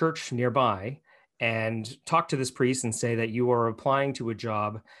at a church nearby and talk to this priest and say that you are applying to a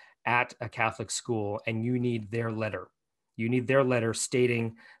job at a Catholic school and you need their letter. You need their letter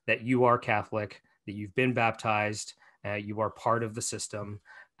stating that you are Catholic, that you've been baptized, you are part of the system,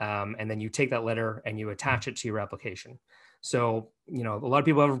 and then you take that letter and you attach it to your application. So, you know, a lot of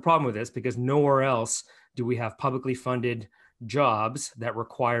people have a problem with this because nowhere else do we have publicly funded jobs that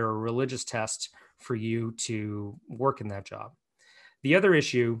require a religious test for you to work in that job. The other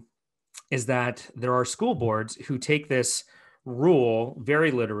issue is that there are school boards who take this rule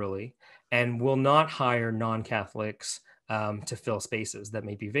very literally and will not hire non-Catholics to fill spaces that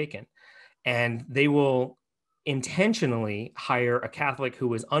may be vacant. And they will intentionally hire a Catholic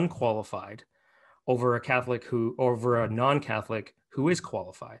who is unqualified over a non-Catholic who is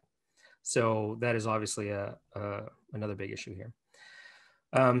qualified. So that is obviously another big issue here.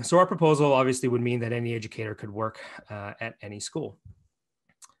 So our proposal obviously would mean that any educator could work at any school.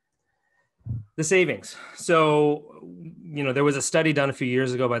 The savings. So, you know, there was a study done a few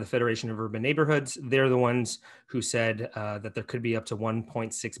years ago by the Federation of Urban Neighborhoods. They're the ones who said that there could be up to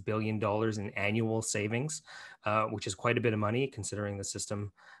 $1.6 billion in annual savings, which is quite a bit of money considering the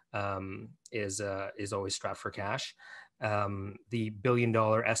system is always strapped for cash. The $1 billion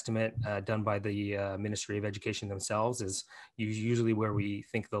estimate done by the Ministry of Education themselves is usually where we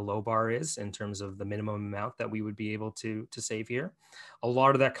think the low bar is in terms of the minimum amount that we would be able to save here. A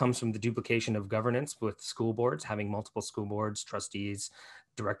lot of that comes from the duplication of governance with school boards, having multiple school boards, trustees,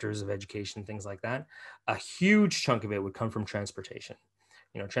 directors of education, things like that. A huge chunk of it would come from transportation.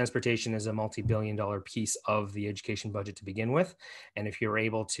 You know, transportation is a multi-billion-dollar piece of the education budget to begin with. And if you're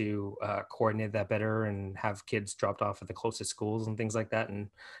able to coordinate that better and have kids dropped off at the closest schools and things like that and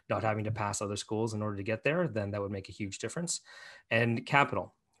not having to pass other schools in order to get there, then that would make a huge difference. And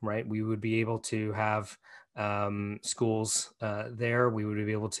capital, right? We would be able to have schools there. We would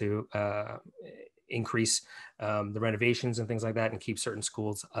be able to increase the renovations and things like that and keep certain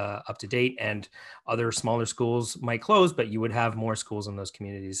schools up to date, and other smaller schools might close, but you would have more schools in those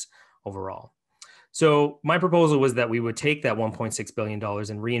communities overall. So my proposal was that we would take that $1.6 billion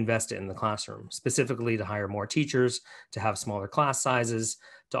and reinvest it in the classroom, specifically to hire more teachers, to have smaller class sizes,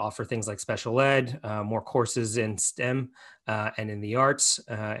 to offer things like special ed, more courses in STEM and in the arts.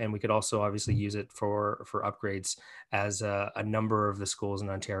 And we could also obviously use it for upgrades, as a number of the schools in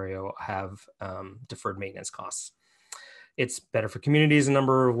Ontario have deferred maintenance costs. It's better for communities in a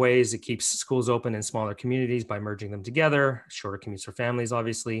number of ways. It keeps schools open in smaller communities by merging them together, shorter commutes for families,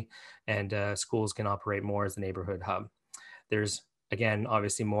 obviously, and schools can operate more as the neighborhood hub. There's, again,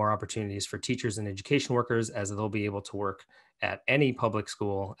 obviously more opportunities for teachers and education workers, as they'll be able to work at any public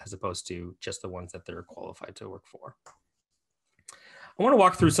school as opposed to just the ones that they're qualified to work for. I want to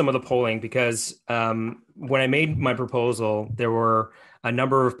walk through some of the polling because when I made my proposal, there were a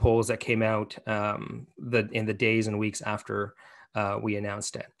number of polls that came out in the days and weeks after we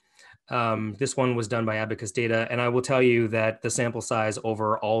announced it. This one was done by Abacus Data, and I will tell you that the sample size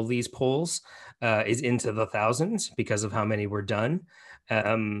over all these polls is into the thousands because of how many were done.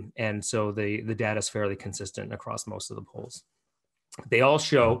 And so the data is fairly consistent across most of the polls. They all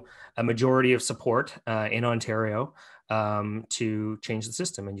show a majority of support in Ontario to change the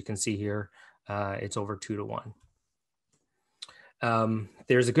system. And you can see here, it's over 2 to 1.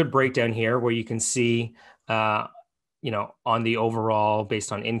 There's a good breakdown here where you can see, on the overall,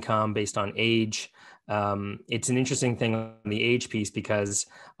 based on income, based on age. It's an interesting thing on the age piece because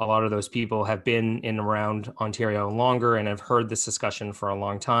a lot of those people have been in and around Ontario longer and have heard this discussion for a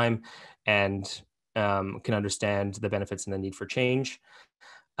long time and can understand the benefits and the need for change.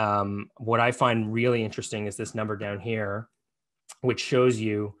 What I find really interesting is this number down here, which shows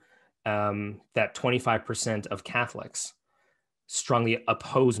you that 25% of Catholics strongly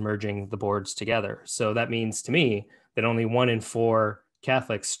oppose merging the boards together. So that means to me that only 1 in 4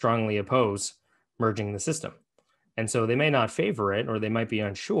 Catholics strongly oppose merging the system. And so they may not favor it, or they might be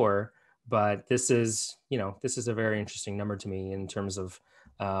unsure, but this is a very interesting number to me in terms of,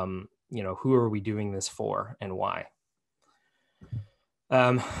 who are we doing this for and why?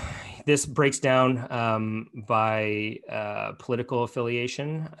 This breaks down by political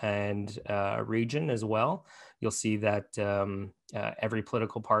affiliation and region as well. You'll see that every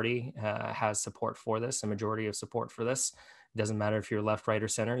political party has support for this, a majority of support for this. It doesn't matter if you're left, right, or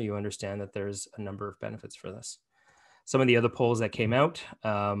center, you understand that there's a number of benefits for this. Some of the other polls that came out,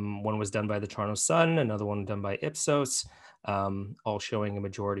 one was done by the Toronto Sun, another one done by Ipsos, all showing a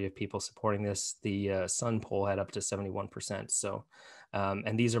majority of people supporting this. The Sun poll had up to 71%. So,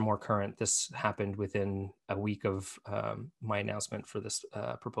 and these are more current. This happened within a week of my announcement for this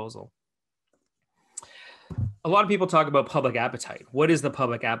proposal. A lot of people talk about public appetite. What is the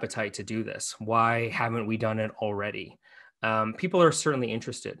public appetite to do this? Why haven't we done it already? People are certainly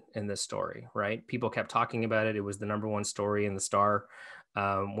interested in this story, right? People kept talking about it. It was the #1 story in the Star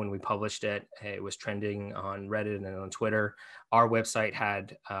when we published it. It was trending on Reddit and on Twitter. Our website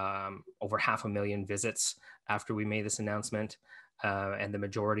had over 500,000 visits after we made this announcement. And the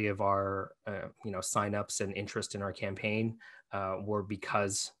majority of our signups and interest in our campaign were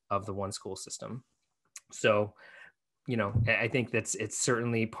because of the one school system. So, I think it's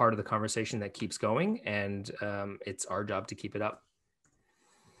certainly part of the conversation that keeps going, and it's our job to keep it up.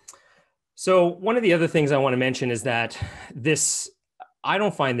 So one of the other things I want to mention is that I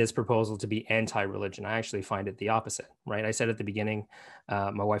don't find this proposal to be anti-religion. I actually find it the opposite, right? I said at the beginning,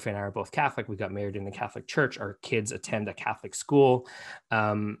 my wife and I are both Catholic. We got married in the Catholic Church. Our kids attend a Catholic school.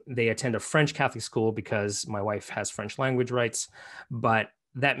 They attend a French Catholic school because my wife has French language rights, but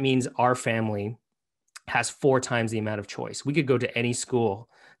that means our family has 4 times the amount of choice. We could go to any school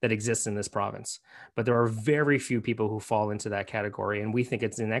that exists in this province, but there are very few people who fall into that category, and we think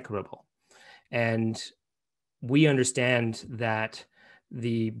it's inequitable. And we understand that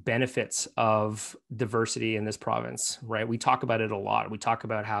the benefits of diversity in this province, right? We talk about it a lot. We talk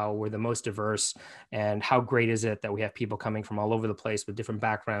about how we're the most diverse and how great is it that we have people coming from all over the place with different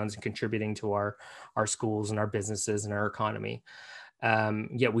backgrounds and contributing to our schools and our businesses and our economy.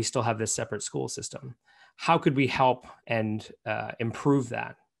 Yet we still have this separate school system. How could we help and improve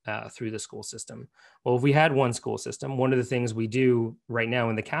that through the school system? Well, if we had one school system, one of the things we do right now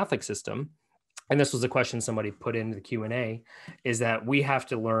in the Catholic system, and this was a question somebody put into the Q&A, is that we have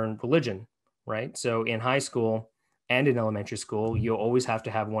to learn religion, right? So in high school and in elementary school, you'll always have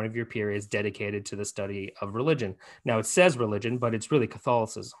to have one of your periods dedicated to the study of religion. Now it says religion, but it's really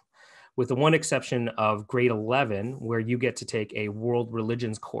Catholicism, with the one exception of grade 11, where you get to take a world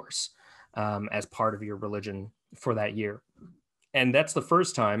religions course as part of your religion for that year. And that's the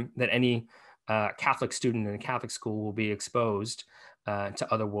first time that any Catholic student in a Catholic school will be exposed to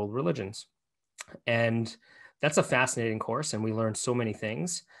other world religions. And that's a fascinating course, and we learned so many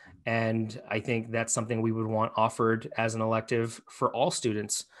things. And I think that's something we would want offered as an elective for all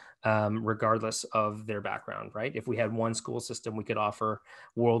students regardless of their background, right? If we had one school system, we could offer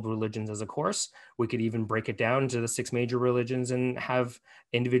world religions as a course. We could even break it down to the 6 major religions and have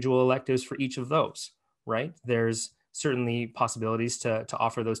individual electives for each of those, right? There's certainly possibilities to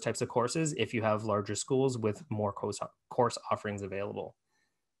offer those types of courses if you have larger schools with more course offerings available.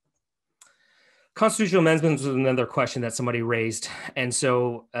 Constitutional amendments was another question that somebody raised. And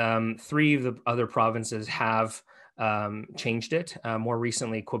so 3 of the other provinces have changed it. More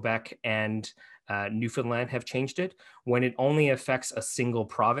recently, Quebec and Newfoundland have changed it. When it only affects a single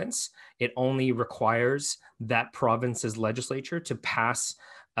province, it only requires that province's legislature to pass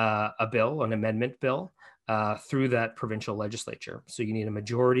a bill, an amendment bill, through that provincial legislature. So you need a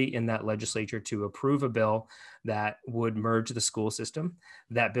majority in that legislature to approve a bill that would merge the school system.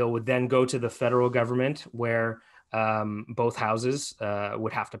 That bill would then go to the federal government, where both houses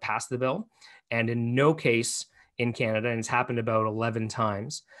would have to pass the bill. And in no case in Canada, and it's happened about 11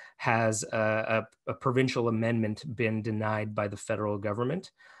 times, has a provincial amendment been denied by the federal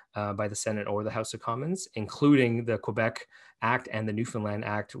government, by the Senate or the House of Commons, including the Quebec Act and the Newfoundland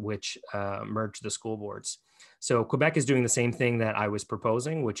Act, which merged the school boards. So Quebec is doing the same thing that I was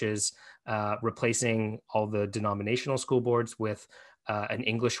proposing, which is replacing all the denominational school boards with an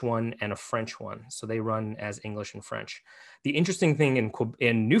English one and a French one. So they run as English and French. The interesting thing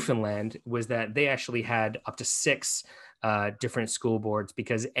in Newfoundland was that they actually had up to 6 different school boards,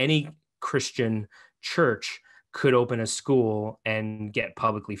 because any Christian church could open a school and get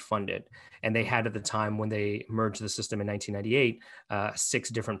publicly funded. And they had, at the time when they merged the system in 1998, 6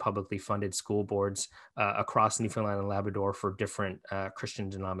 different publicly funded school boards across Newfoundland and Labrador for different Christian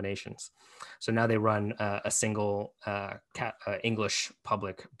denominations. So now they run a single English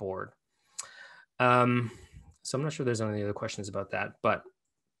public board. So I'm not sure there's any other questions about that, but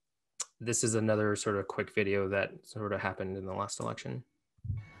this is another sort of quick video that sort of happened in the last election.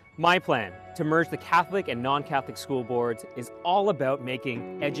 My plan to merge the Catholic and non-Catholic school boards is all about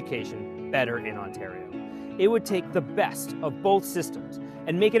making education better in Ontario. It would take the best of both systems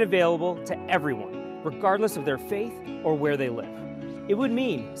and make it available to everyone, regardless of their faith or where they live. It would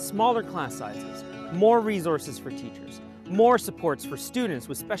mean smaller class sizes, more resources for teachers, more supports for students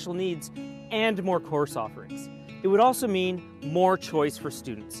with special needs, and more course offerings. It would also mean more choice for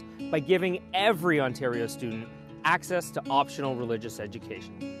students by giving every Ontario student access to optional religious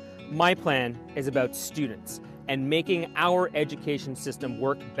education. My plan is about students and making our education system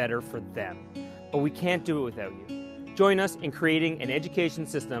work better for them. But we can't do it without you. Join us in creating an education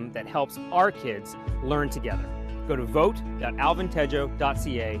system that helps our kids learn together. Go to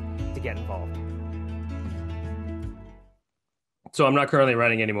vote.alvintedjo.ca to get involved. So I'm not currently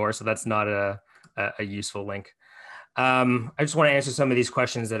running anymore, so that's not a useful link. I just want to answer some of these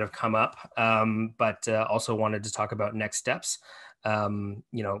questions that have come up, but also wanted to talk about next steps.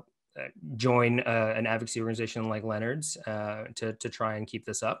 Join an advocacy organization like Leonard's to try and keep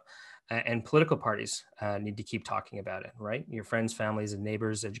this up. And political parties need to keep talking about it, right? Your friends, families, and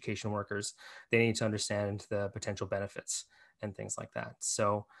neighbors, education workers, they need to understand the potential benefits and things like that.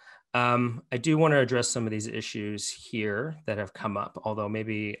 So I do want to address some of these issues here that have come up, although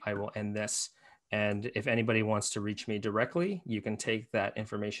maybe I will end this. And if anybody wants to reach me directly, you can take that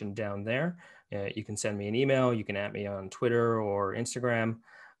information down there. You can send me an email. You can @me on Twitter or Instagram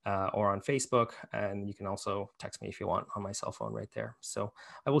or on Facebook. And you can also text me if you want on my cell phone right there. So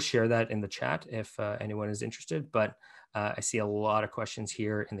I will share that in the chat if anyone is interested. But I see a lot of questions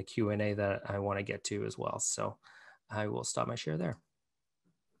here in the Q&A that I want to get to as well. So I will stop my share there.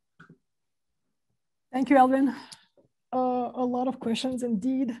 Thank you, Alvin. A lot of questions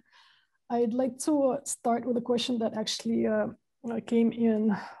indeed. I'd like to start with a question that actually came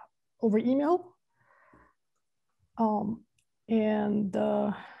in over email.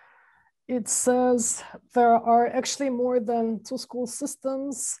 It says there are actually more than 2 school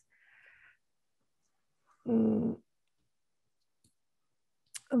systems. There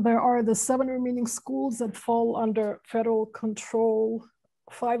are the 7 remaining schools that fall under federal control,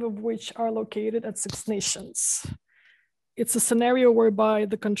 5 of which are located at 6 nations. It's a scenario whereby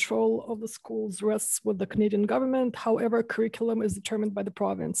the control of the schools rests with the Canadian government. However, curriculum is determined by the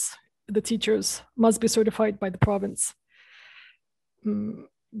province. The teachers must be certified by the province.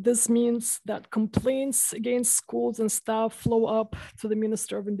 This means that complaints against schools and staff flow up to the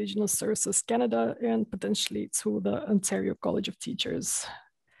Minister of Indigenous Services Canada and potentially to the Ontario College of Teachers.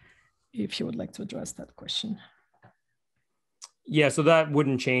 If you would like to address that question. Yeah, so that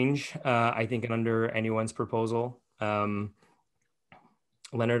wouldn't change, I think, under anyone's proposal. Leonard,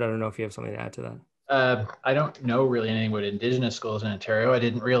 I don't know if you have something to add to that. I don't know really anything about Indigenous schools in Ontario. I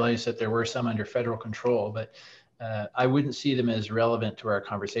didn't realize that there were some under federal control, but I wouldn't see them as relevant to our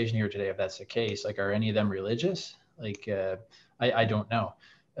conversation here today if that's the case. Like, are any of them religious? Like, I don't know.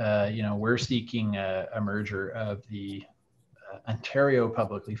 We're seeking a merger of the Ontario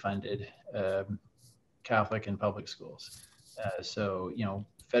publicly funded Catholic and public schools. So,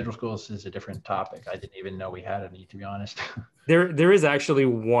 federal schools is a different topic. I didn't even know we had any, to be honest. There is actually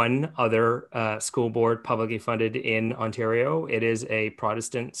one other school board publicly funded in Ontario. It is a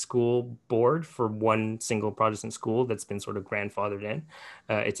Protestant school board for one single Protestant school that's been sort of grandfathered in.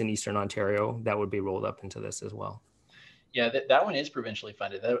 It's in Eastern Ontario. That would be rolled up into this as well. Yeah, that one is provincially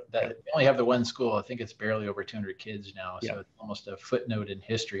funded. We only have the one school. I think it's barely over 200 kids now. So it's almost a footnote in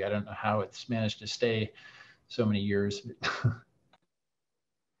history. I don't know how it's managed to stay so many years.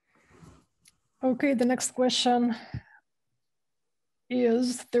 Okay, the next question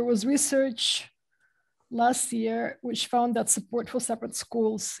is, there was research last year which found that support for separate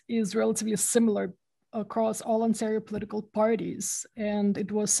schools is relatively similar across all Ontario political parties. And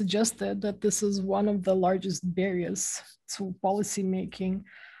it was suggested that this is one of the largest barriers to policy making.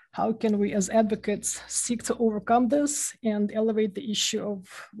 How can we as advocates seek to overcome this and elevate the issue of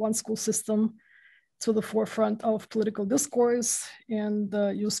one school system to the forefront of political discourse? And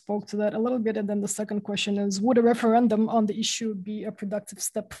you spoke to that a little bit. And then the second question is, would a referendum on the issue be a productive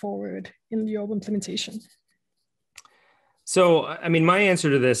step forward in your implementation? So, I mean, my answer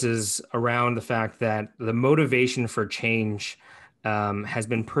to this is around the fact that the motivation for change has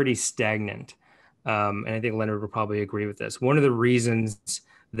been pretty stagnant. And I think Leonard would probably agree with this. One of the reasons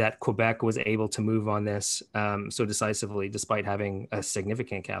that Quebec was able to move on this so decisively, despite having a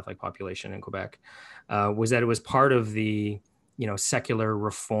significant Catholic population in Quebec, was that it was part of the, secular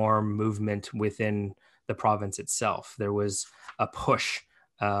reform movement within the province itself. There was a push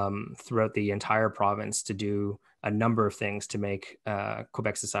throughout the entire province to do a number of things to make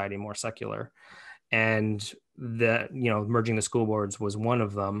Quebec society more secular. And merging the school boards was one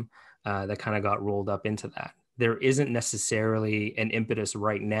of them that kind of got rolled up into that. There isn't necessarily an impetus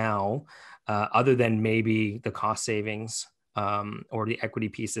right now, other than maybe the cost savings or the equity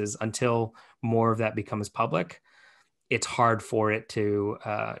pieces. Until more of that becomes public, it's hard for it to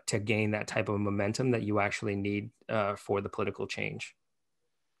gain that type of momentum that you actually need for the political change.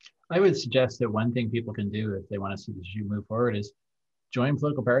 I would suggest that one thing people can do if they want to see this issue move forward is join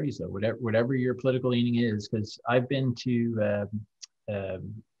political parties, though, whatever your political leaning is. Because I've been to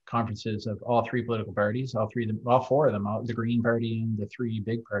conferences of all three political parties, all four of them, the Green Party and the three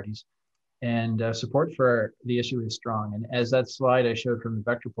big parties, and support for the issue is strong. And as that slide I showed from the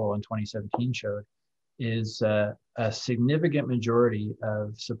Vector poll in 2017 showed, is a significant majority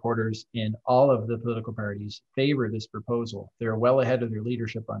of supporters in all of the political parties favor this proposal. They're well ahead of their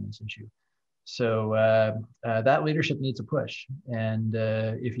leadership on this issue. So that leadership needs a push. And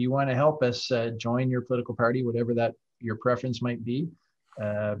if you want to help us join your political party, whatever that your preference might be,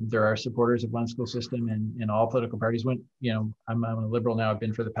 there are supporters of one school system in all political parties. I'm a Liberal now, I've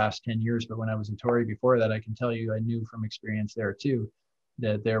been for the past 10 years, but when I was a Tory before that, I can tell you, I knew from experience there too,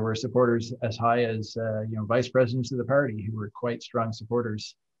 that there were supporters as high as vice presidents of the party who were quite strong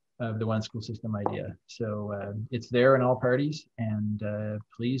supporters of the one school system idea. So it's there in all parties, and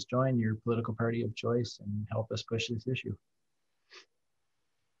please join your political party of choice and help us push this issue.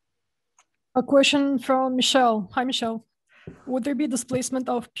 A question from Michelle. Hi, Michelle. Would there be displacement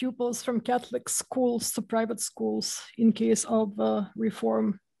of pupils from Catholic schools to private schools in case of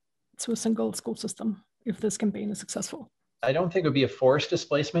reform to a single school system if this campaign is successful? I don't think it would be a forced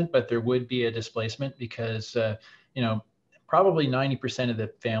displacement, but there would be a displacement because, probably 90% of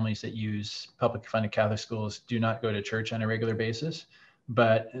the families that use public funded Catholic schools do not go to church on a regular basis.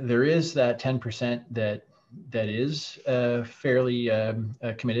 But there is that 10% that is fairly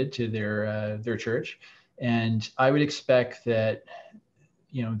committed to their church. And I would expect that,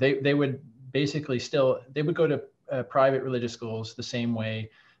 they would basically they would go to private religious schools the same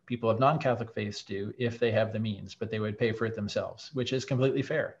way people of non-Catholic faiths do if they have the means, but they would pay for it themselves, which is completely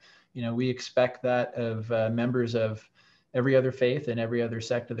fair. We expect that of members of every other faith and every other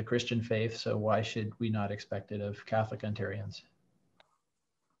sect of the Christian faith. So why should we not expect it of Catholic Ontarians?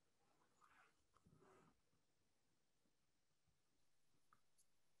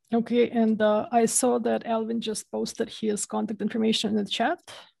 Okay, and I saw that Alvin just posted his contact information in the chat.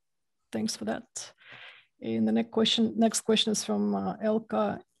 Thanks for that. And the next question is from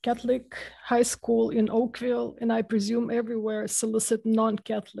Elka. Catholic high school in Oakville, and I presume everywhere, solicit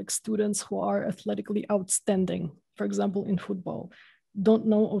non-Catholic students who are athletically outstanding, for example, in football. Don't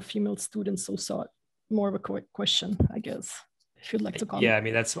know of female students who sought. More of a question, I guess, if you'd like to comment. Yeah, I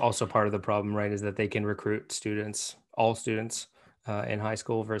mean, that's also part of the problem, right, is that they can recruit students, all students, in high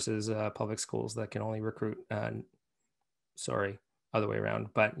school versus public schools that can only recruit, other way around.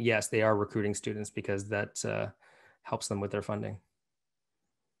 But yes, they are recruiting students because that helps them with their funding.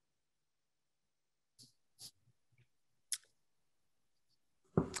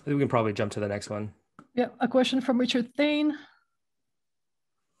 I think we can probably jump to the next one. Yeah, a question from Richard Thane.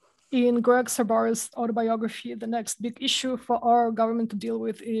 In Greg Sarbar's autobiography, the next big issue for our government to deal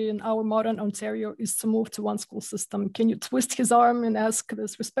with in our modern Ontario is to move to one school system. Can you twist his arm and ask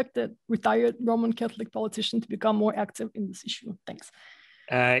this respected retired Roman Catholic politician to become more active in this issue? Thanks.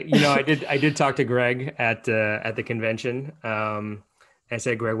 I did talk to Greg at the convention. I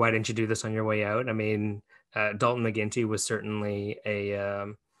said, Greg, why didn't you do this on your way out? I mean, Dalton McGuinty was certainly a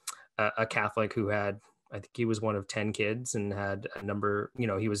Catholic who had, I think he was one of 10 kids and had a number,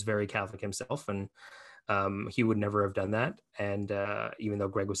 he was very Catholic himself, and he would never have done that. And even though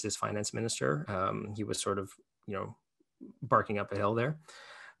Greg was his finance minister, he was sort of, barking up a hill there.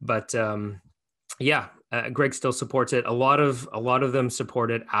 But Greg still supports it. A lot of them support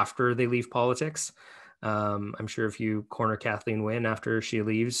it after they leave politics. I'm sure if you corner Kathleen Wynne after she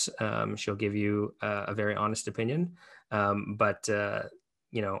leaves, she'll give you a very honest opinion. But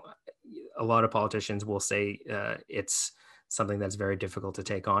a lot of politicians will say it's something that's very difficult to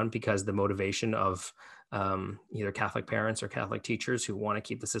take on because the motivation of either Catholic parents or Catholic teachers who want to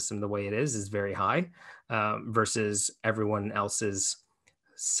keep the system the way it is very high versus everyone else's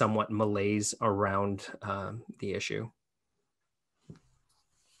somewhat malaise around the issue.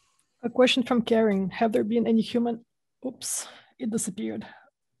 A question from Karen. Have there been any it disappeared.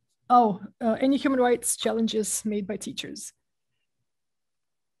 Any human rights challenges made by teachers?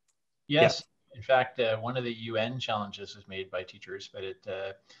 Yes. Yeah. In fact, one of the UN challenges was made by teachers, but it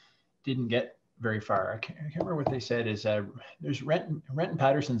didn't get very far. I can't remember what they said is there's Renton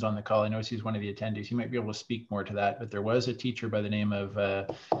Patterson's on the call. I know he's one of the attendees. He might be able to speak more to that, but there was a teacher by the name of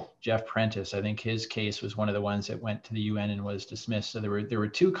Jeff Prentice. I think his case was one of the ones that went to the UN and was dismissed. So there were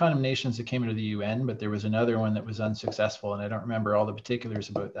two condemnations that came into the UN, but there was another one that was unsuccessful. And I don't remember all the particulars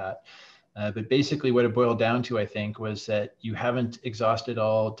about that. But basically what it boiled down to, I think, was that you haven't exhausted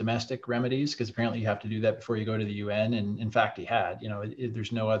all domestic remedies, because apparently you have to do that before you go to the UN. And in fact, he had,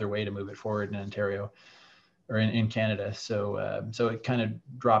 there's no other way to move it forward in Ontario or in Canada. So it kind of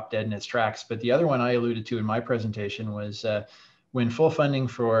dropped dead in its tracks. But the other one I alluded to in my presentation was when full funding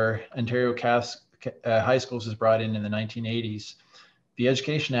for Ontario high schools was brought in the 1980s, the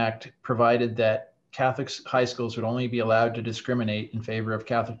Education Act provided that Catholic high schools would only be allowed to discriminate in favor of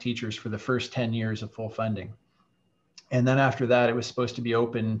Catholic teachers for the first 10 years of full funding. And then after that, it was supposed to be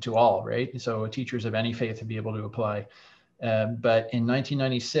open to all, right? So teachers of any faith would be able to apply. But in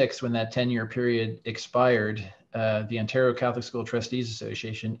 1996, when that 10-year period expired, the Ontario Catholic School Trustees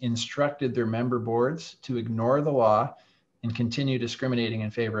Association instructed their member boards to ignore the law and continue discriminating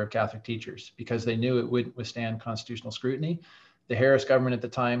in favor of Catholic teachers because they knew it wouldn't withstand constitutional scrutiny. The Harris government at the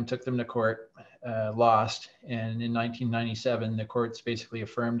time took them to court, lost, and in 1997, the courts basically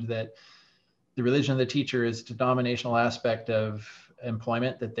affirmed that the religion of the teacher is the denominational aspect of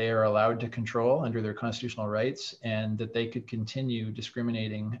employment that they are allowed to control under their constitutional rights, and that they could continue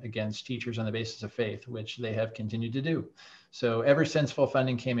discriminating against teachers on the basis of faith, which they have continued to do. So ever since full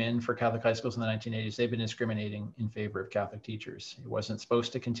funding came in for Catholic high schools in the 1980s, they've been discriminating in favor of Catholic teachers. It wasn't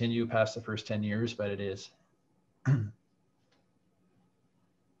supposed to continue past the first 10 years, but it is.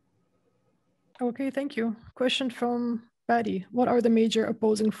 Okay, thank you. Question from Patty. What are the major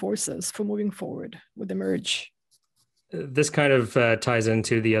opposing forces for moving forward with the merge? This kind of ties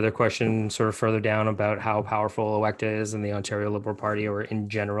into the other question sort of further down about how powerful OECTA is in the Ontario Liberal Party or in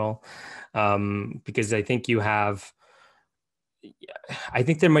general, because I think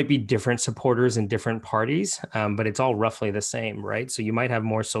there might be different supporters in different parties, but it's all roughly the same, right? So you might have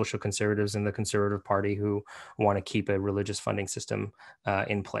more social conservatives in the Conservative Party who want to keep a religious funding system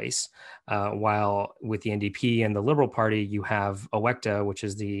in place, while with the NDP and the Liberal Party, you have OECTA, which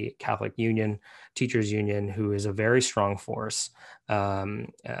is the Catholic Union, Teachers Union, who is a very strong force of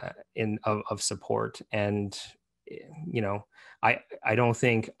support. And, I don't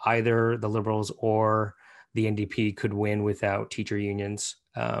think either the Liberals or the NDP could win without teacher unions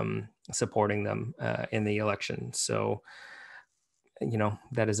supporting them in the election. So,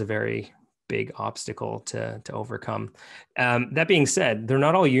 that is a very big obstacle to overcome. That being said, they're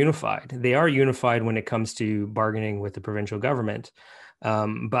not all unified. They are unified when it comes to bargaining with the provincial government.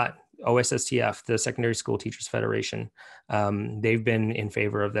 But OSSTF, the Secondary School Teachers Federation, they've been in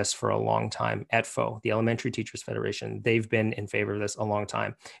favor of this for a long time. ETFO, the Elementary Teachers Federation, they've been in favor of this a long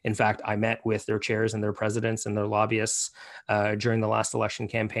time. In fact, I met with their chairs and their presidents and their lobbyists during the last election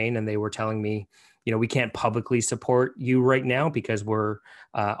campaign, and they were telling me we can't publicly support you right now because we're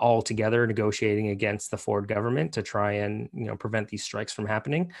all together negotiating against the Ford government to try and, prevent these strikes from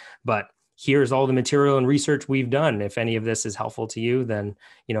happening. But here's all the material and research we've done. If any of this is helpful to you, then,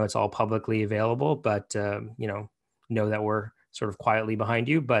 it's all publicly available, but, know that we're sort of quietly behind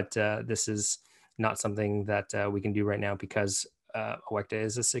you, but this is not something that we can do right now because OECTA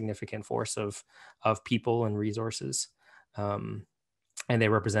is a significant force of people and resources, and they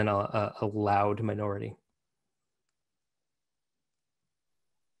represent a loud minority.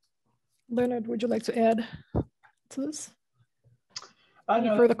 Leonard, would you like to add to this? Any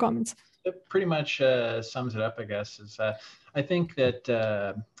no, further comments? It pretty much sums it up, I guess. I think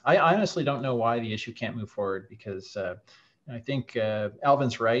that I honestly don't know why the issue can't move forward, because I think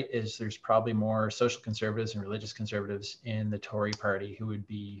Alvin's right, is there's probably more social conservatives and religious conservatives in the Tory party who would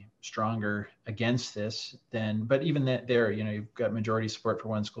be stronger against this than, but even that there, you've got majority support for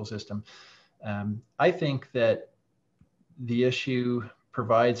one school system. I think that the issue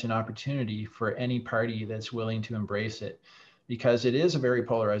provides an opportunity for any party that's willing to embrace it, because it is a very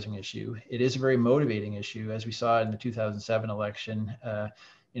polarizing issue. It is a very motivating issue, as we saw in the 2007 election.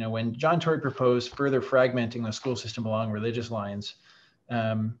 When John Tory proposed further fragmenting the school system along religious lines,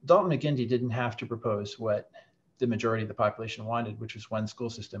 Dalton McGuinty didn't have to propose what the majority of the population wanted, which was one school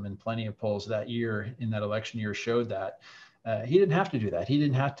system, and plenty of polls that year, in that election year, showed that. He didn't have to do that. He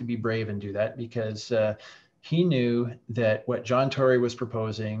didn't have to be brave and do that, because he knew that what John Tory was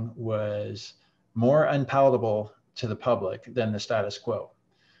proposing was more unpalatable to the public than the status quo.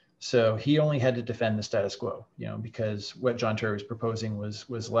 So he only had to defend the status quo, because what John Tory was proposing was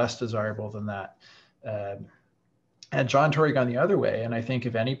less desirable than that. Had John Tory gone the other way, and I think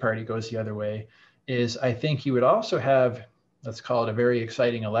if any party goes the other way, is I think you would also have, let's call it a very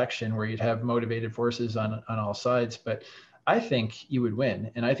exciting election where you'd have motivated forces on all sides. But I think you would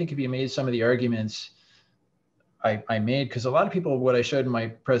win. And I think if you made some of the arguments I made, because a lot of people, what I showed in my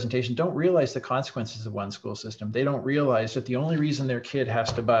presentation, don't realize the consequences of one school system. They don't realize that the only reason their kid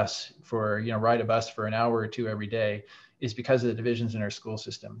has to ride a bus for an hour or two every day is because of the divisions in our school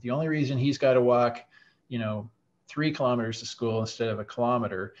system. The only reason he's got to walk, 3 kilometers to school instead of a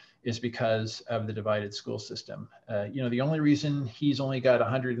kilometer is because of the divided school system. The only reason he's only got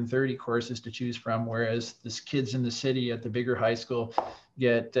 130 courses to choose from, whereas the kids in the city at the bigger high school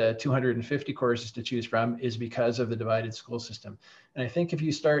get 250 courses to choose from, is because of the divided school system. And I think if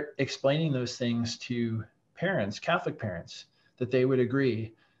you start explaining those things to parents, Catholic parents, that they would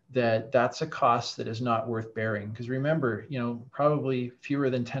agree that that's a cost that is not worth bearing. Because remember, probably fewer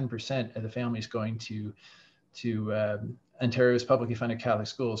than 10% of the families going to Ontario's publicly funded Catholic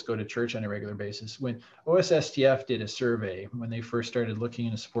schools go to church on a regular basis. When OSSTF did a survey, when they first started looking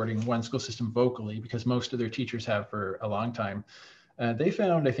into supporting one school system vocally, because most of their teachers have for a long time, they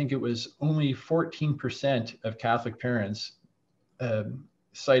found, I think it was only 14% of Catholic parents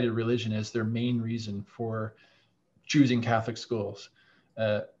cited religion as their main reason for choosing Catholic schools.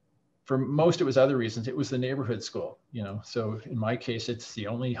 For most, it was other reasons. It was the neighborhood school, So in my case, it's the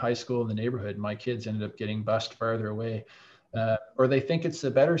only high school in the neighborhood. My kids ended up getting bused farther away. Or they think it's the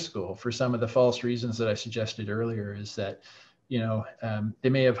better school for some of the false reasons that I suggested earlier, is that, they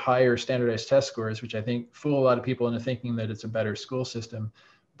may have higher standardized test scores, which I think fool a lot of people into thinking that it's a better school system.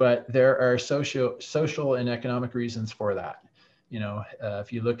 But there are social and economic reasons for that.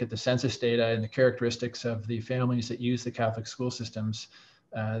 If you look at the census data and the characteristics of the families that use the Catholic school systems,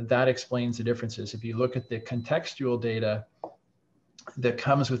 that explains the differences. If you look at the contextual data that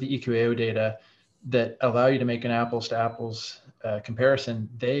comes with the EQAO data that allow you to make an apples to apples comparison,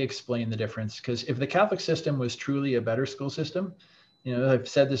 they explain the difference. Because if the Catholic system was truly a better school system, I've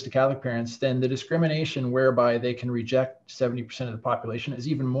said this to Catholic parents, then the discrimination whereby they can reject 70% of the population is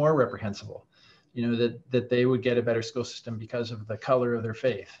even more reprehensible. That they would get a better school system because of the color of their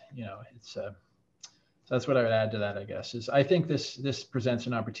faith. So that's what I would add to that, I guess, is I think this presents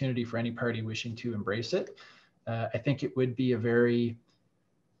an opportunity for any party wishing to embrace it. I think it would be a very,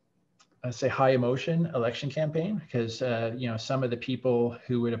 say, high emotion election campaign, because, some of the people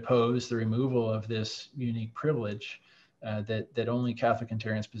who would oppose the removal of this unique privilege that only Catholic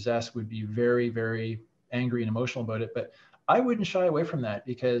Ontarians possess would be very, very angry and emotional about it. But I wouldn't shy away from that,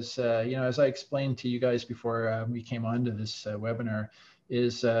 because, as I explained to you guys before we came on to this webinar,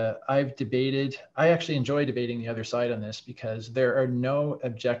 is I actually enjoy debating the other side on this, because there are no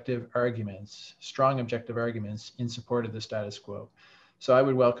strong objective arguments in support of the status quo. So I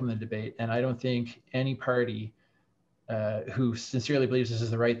would welcome the debate. And I don't think any party who sincerely believes this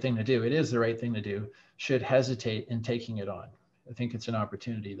is the right thing to do, it is the right thing to do, should hesitate in taking it on. I think it's an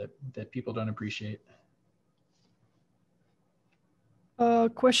opportunity that people don't appreciate.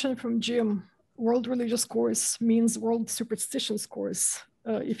 Question from Jim. world religious course means world superstitions course.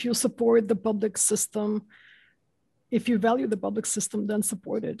 If you support the public system, if you value the public system, then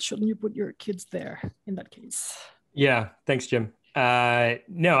support it. Shouldn't you put your kids there in that case? Yeah, thanks, Jim.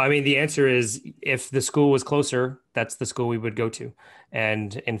 No, I mean, the answer is if the school was closer, that's the school we would go to.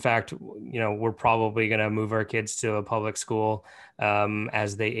 And in fact, we're probably going to move our kids to a public school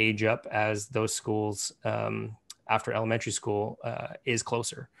as they age up, as those schools after elementary school is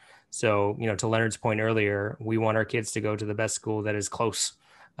closer. So, to Leonard's point earlier, we want our kids to go to the best school that is close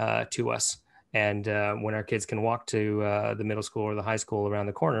to us. And when our kids can walk to the middle school or the high school around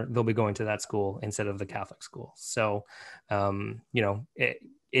the corner, they'll be going to that school instead of the Catholic school. So,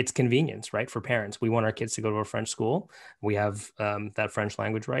 it's convenience, right? For parents, we want our kids to go to a French school. We have that French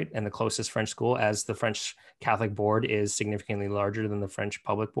language, right? And the closest French school, as the French Catholic board is significantly larger than the French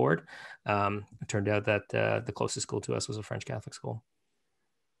public board, it turned out that the closest school to us was a French Catholic school.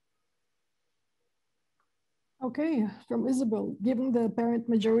 Okay, from Isabel, given the parent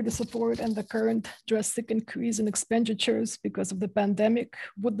majority support and the current drastic increase in expenditures because of the pandemic,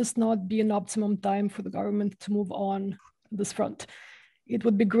 would this not be an optimum time for the government to move on this front? It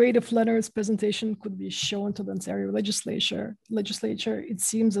would be great if Leonard's presentation could be shown to the Ontario legislature. It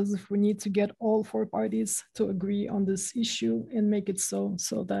seems as if we need to get all four parties to agree on this issue and make it so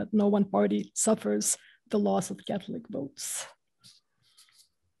that no one party suffers the loss of Catholic votes.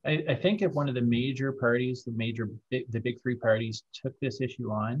 I think if one of the major parties, the big three parties took this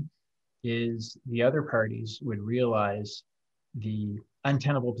issue on, is the other parties would realize the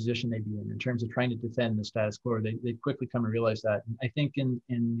untenable position they'd be in terms of trying to defend the status quo. They'd quickly come and realize that. And I think in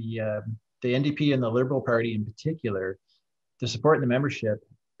the NDP and the Liberal Party in particular, the support in the membership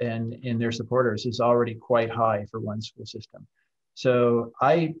and in their supporters is already quite high for one school system. So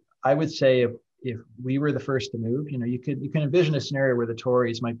I would say if we were the first to move, you can envision a scenario where the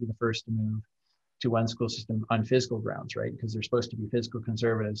Tories might be the first to move to one school system on fiscal grounds, right? Because they're supposed to be fiscal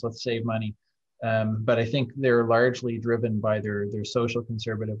conservatives. Let's save money. But I think they're largely driven by their social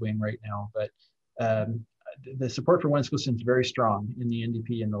conservative wing right now. But the support for one school system is very strong in the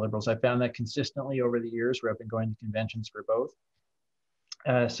NDP and the Liberals. I found that consistently over the years where I've been going to conventions for both.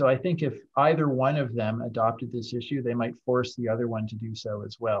 So I think if either one of them adopted this issue, they might force the other one to do so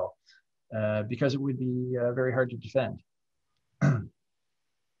as well. Because it would be very hard to defend.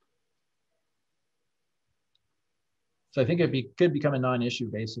 So I think it could become a non-issue.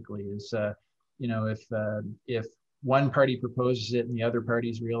 Basically, is if one party proposes it and the other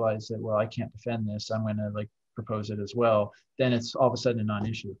parties realize that, well, I can't defend this, I'm going to propose it as well. Then it's all of a sudden a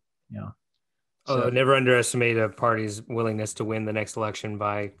non-issue. So, never underestimate a party's willingness to win the next election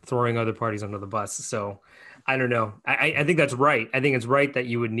by throwing other parties under the bus. So I don't know. I think that's right. I think it's right that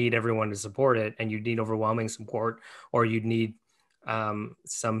you would need everyone to support it, and you'd need overwhelming support, or you'd need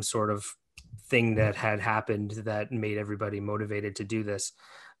some sort of thing that had happened that made everybody motivated to do this.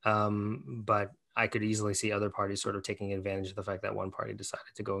 But I could easily see other parties sort of taking advantage of the fact that one party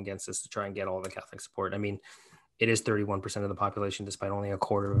decided to go against this to try and get all the Catholic support. I mean, it is 31% of the population, despite only a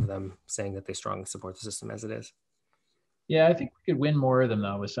quarter of them saying that they strongly support the system as it is. Yeah, I think we could win more of them,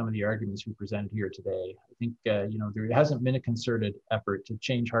 though, with some of the arguments we presented here today. I think, there hasn't been a concerted effort to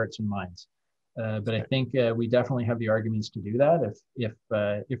change hearts and minds. But I think we definitely have the arguments to do that if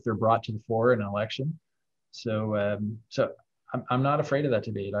they're brought to the fore in an election. So I'm not afraid of that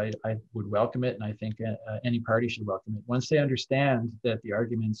debate. I would welcome it, and I think any party should welcome it once they understand that the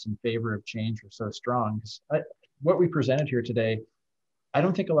arguments in favor of change are so strong. 'Cause what we presented here today, I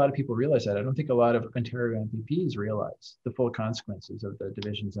don't think a lot of people realize that. I don't think a lot of Ontario MPPs realize the full consequences of the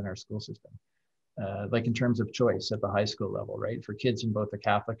divisions in our school system. Like in terms of choice at the high school level, right? For kids in both the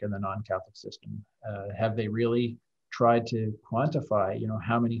Catholic and the non-Catholic system. Have they really tried to quantify,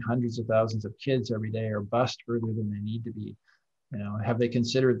 how many hundreds of thousands of kids every day are bused further than they need to be? Have they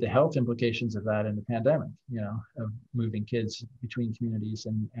considered the health implications of that in the pandemic, of moving kids between communities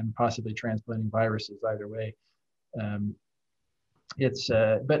and possibly transplanting viruses either way?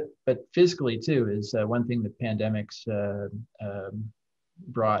 But physically too is one thing that pandemics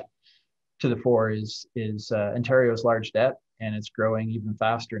brought to the fore is Ontario's large debt, and it's growing even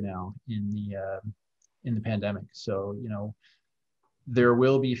faster now in the pandemic. So there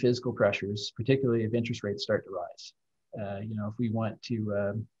will be physical pressures, particularly if interest rates start to rise. If we want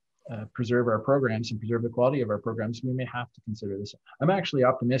to preserve our programs and preserve the quality of our programs, we may have to consider this. I'm actually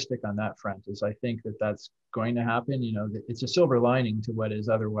optimistic on that front, as I think that that's going to happen. It's a silver lining to what is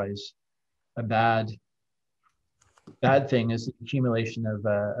otherwise a bad thing, is the accumulation of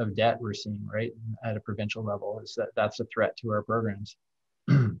debt we're seeing right at a provincial level. Is that's a threat to our programs.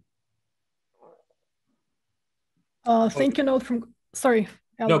 Thank you note from, sorry,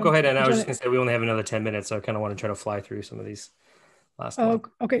 No, go ahead. And I was just going to say, we only have another 10 minutes, so I kind of want to try to fly through some of these last ones.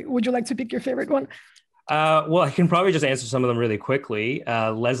 Okay, would you like to pick your favorite one? Well, I can probably just answer some of them really quickly.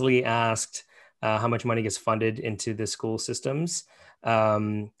 Leslie asked how much money gets funded into the school systems.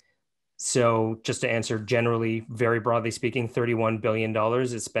 So just to answer generally, very broadly speaking, $31 billion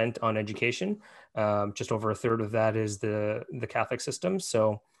is spent on education. Just over a third of that is the Catholic system.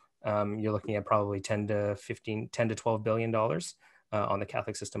 So you're looking at probably 10 to $12 billion on the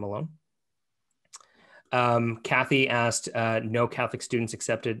Catholic system alone. Kathy asked, no Catholic students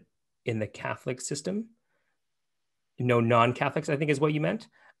accepted in the Catholic system? No non-Catholics, I think is what you meant.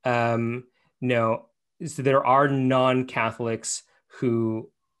 No, so there are non-Catholics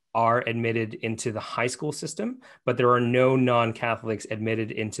who are admitted into the high school system, but there are no non-Catholics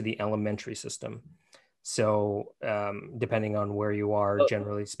admitted into the elementary system. So depending on where you are,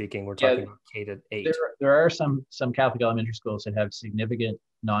 generally speaking, we're talking about K-8. There are some Catholic elementary schools that have significant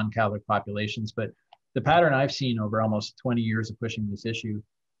non-Catholic populations, but the pattern I've seen over almost 20 years of pushing this issue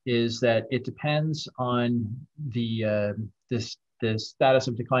is that it depends on the status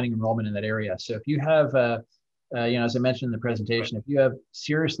of declining enrollment in that area. So if you have as I mentioned in the presentation, if you have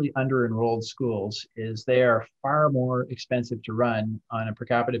seriously under-enrolled schools, they are far more expensive to run on a per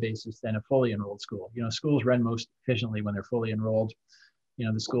capita basis than a fully enrolled school. Schools run most efficiently when they're fully enrolled.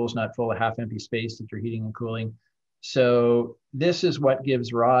 The school's not full of half-empty space that you're heating and cooling. So this is what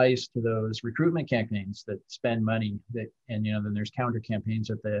gives rise to those recruitment campaigns that spend money. Then there's counter campaigns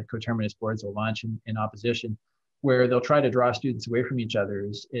that the coterminous boards will launch in opposition, where they'll try to draw students away from each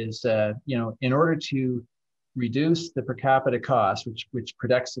other. In order to reduce the per capita cost, which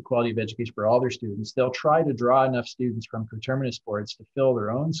protects the quality of education for all their students, they'll try to draw enough students from coterminous boards to fill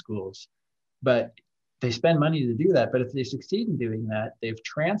their own schools. But they spend money to do that. But if they succeed in doing that, they've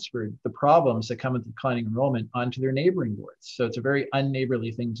transferred the problems that come with declining enrollment onto their neighboring boards. So it's a very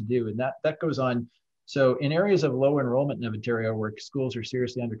unneighborly thing to do. And that goes on. So in areas of low enrollment in Ontario where schools are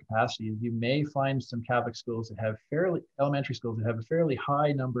seriously under capacity, you may find some Catholic schools that have elementary schools that have a fairly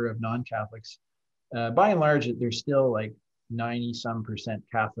high number of non-Catholics. By and large, there's still like 90-some%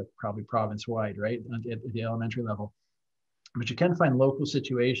 Catholic, probably province-wide, right, at the elementary level. But you can find local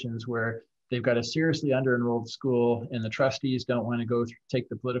situations where they've got a seriously under-enrolled school and the trustees don't want to take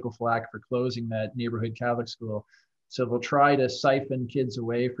the political flack for closing that neighborhood Catholic school. So they'll try to siphon kids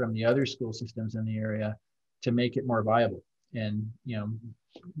away from the other school systems in the area to make it more viable and,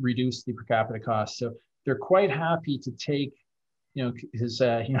 reduce the per capita cost. So they're quite happy to take use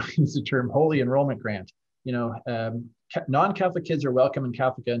the term holy enrollment grant. Non-Catholic kids are welcome in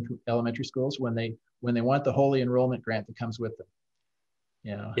Catholic elementary schools when they want the holy enrollment grant that comes with them.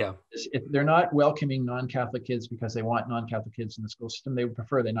 If they're not welcoming non-Catholic kids because they want non-Catholic kids in the school system, they would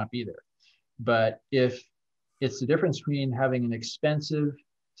prefer they not be there. But if it's the difference between having an expensive,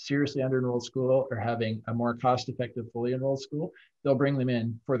 seriously under-enrolled school or having a more cost-effective, fully enrolled school, they'll bring them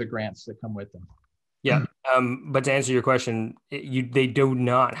in for the grants that come with them. Yeah, but to answer your question, they do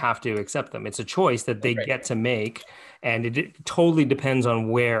not have to accept them. It's a choice that they get to make, and it totally depends on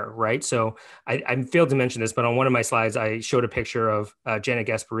where, right? So I failed to mention this, but on one of my slides, I showed a picture of Janet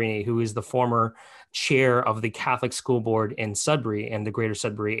Gasparini, who is the former chair of the Catholic School Board in Sudbury and the greater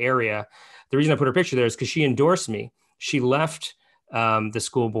Sudbury area. The reason I put her picture there is because she endorsed me. She left the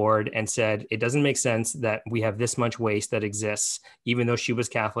school board and said, it doesn't make sense that we have this much waste that exists, even though she was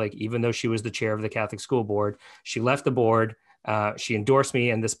Catholic, even though she was the chair of the Catholic school board. She left the board. She endorsed me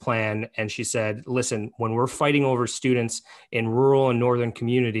in this plan. And she said, listen, when we're fighting over students in rural and northern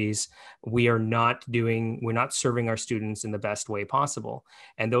communities, we're not serving our students in the best way possible.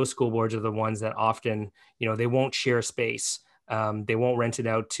 And those school boards are the ones that often, they won't share space. They won't rent it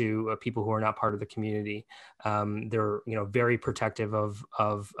out to people who are not part of the community. They're very protective of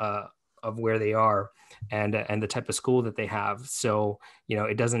where they are and the type of school that they have. So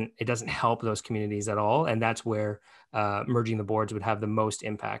it doesn't help those communities at all, and that's where merging the boards would have the most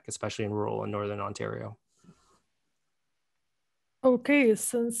impact, especially in rural and northern Ontario. Okay,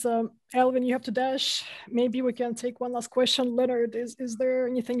 since Alvin, you have to dash, maybe we can take one last question. Leonard, is there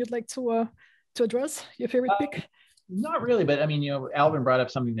anything you'd like to address? Your favorite pick? Not really, but I mean, Alvin brought up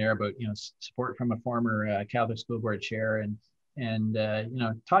something there about, support from a former Catholic school board chair and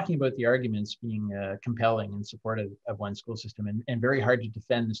talking about the arguments being compelling in support of one school system and very hard to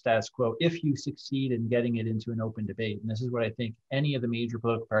defend the status quo if you succeed in getting it into an open debate. And this is what I think any of the major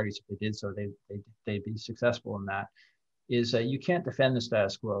political parties, if they did so, they'd be successful in that, is you can't defend the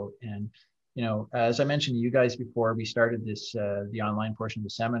status quo. And, as I mentioned to you guys before we started this, the online portion of the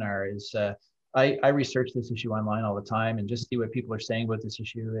seminar is, I research this issue online all the time and just see what people are saying about this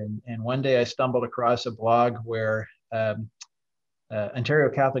issue. And one day I stumbled across a blog where Ontario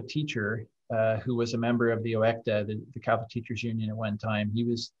Catholic teacher who was a member of the OECTA, the Catholic Teachers Union at one time. He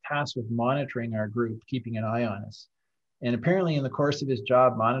was tasked with monitoring our group, keeping an eye on us. And apparently in the course of his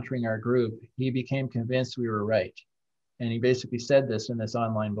job monitoring our group, he became convinced we were right. And he basically said this in this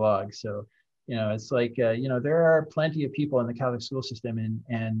online blog. So, it's like, there are plenty of people in the Catholic school system,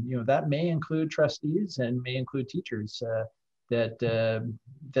 and that may include trustees and may include teachers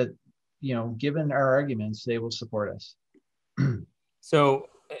that given our arguments, they will support us. So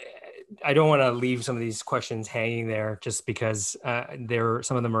I don't want to leave some of these questions hanging there just because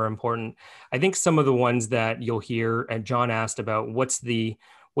some of them are important. I think some of the ones that you'll hear, and John asked about, what's the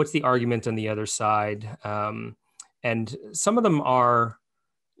argument on the other side, and some of them are,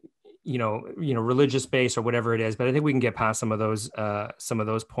 religious based or whatever it is, but I think we can get past some of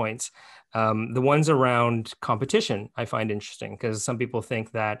those points. The ones around competition, I find interesting because some people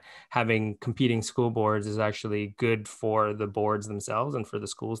think that having competing school boards is actually good for the boards themselves and for the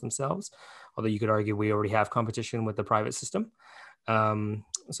schools themselves. Although you could argue we already have competition with the private system.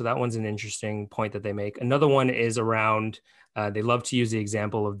 So that one's an interesting point that they make. Another one is around, they love to use the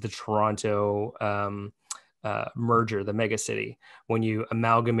example of the Toronto merger, the mega city. When you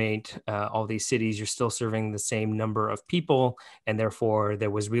amalgamate all these cities, you're still serving the same number of people, and therefore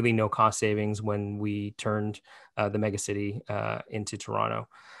there was really no cost savings when we turned the mega city into Toronto.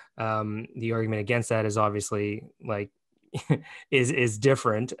 The argument against that is obviously is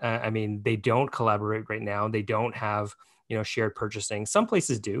different. I mean, they don't collaborate right now. They don't have shared purchasing. Some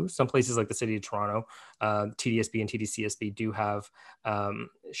places do. Some places like the city of Toronto, TDSB and TDCSB do have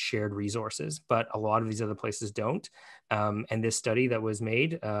shared resources, but a lot of these other places don't. And this study that was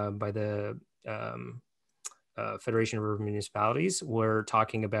made by the Federation of Urban Municipalities, we're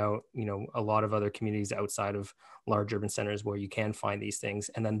talking about, a lot of other communities outside of large urban centers where you can find these things.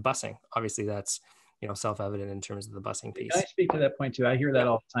 And then busing, obviously that's, self-evident in terms of the busing piece. Can I speak to that point too? I hear that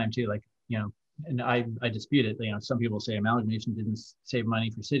all the time too. And I dispute it. Some people say amalgamation didn't save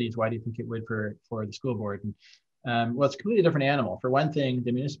money for cities. Why do you think it would for the school board? And well, it's a completely different animal. For one thing,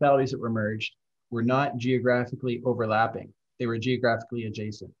 the municipalities that were merged were not geographically overlapping. They were geographically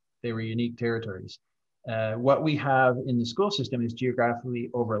adjacent. They were unique territories. What we have in the school system is geographically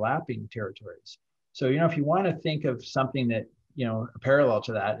overlapping territories. So, if you want to think of something that, a parallel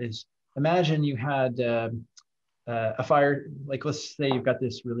to that is, imagine you had a fire, let's say you've got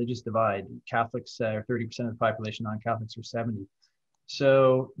this religious divide. Catholics are 30% of the population, non-Catholics are 70.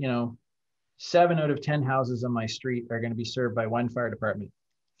 So, 7 out of 10 houses on my street are going to be served by one fire department.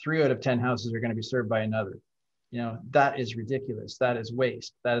 3 out of 10 houses are going to be served by another. That is ridiculous. That is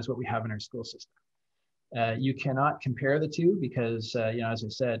waste. That is what we have in our school system. You cannot compare the two because, as I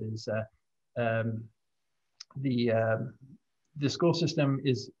said, is the school system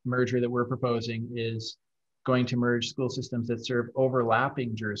merger that we're proposing is going to merge school systems that serve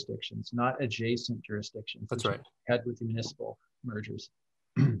overlapping jurisdictions, not adjacent jurisdictions. That's right. Had with the municipal mergers.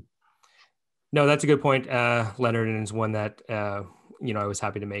 No, that's a good point, Leonard, and it's one that I was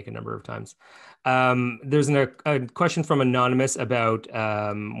happy to make a number of times. There's a question from Anonymous about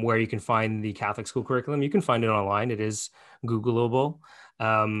where you can find the Catholic school curriculum. You can find it online. It is Googleable.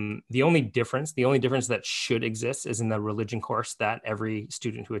 The only difference that should exist is in the religion course that every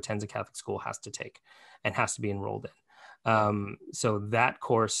student who attends a Catholic school has to take and has to be enrolled in. So that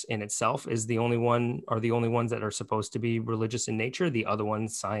course in itself is the only ones that are supposed to be religious in nature. The other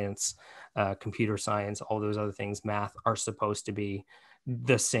ones, science, computer science, all those other things, math, are supposed to be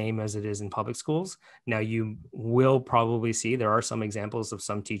the same as it is in public schools. Now, you will probably see there are some examples of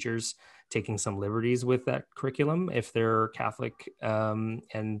some teachers taking some liberties with that curriculum if they're Catholic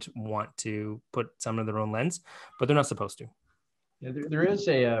and want to put some of their own lens, but they're not supposed to. Yeah, there is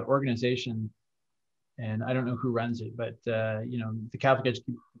a organization, and I don't know who runs it, but the Catholic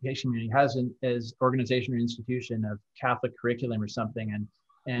education community has as organization or institution of Catholic curriculum or something,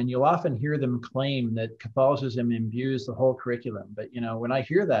 and you'll often hear them claim that Catholicism imbues the whole curriculum. But when I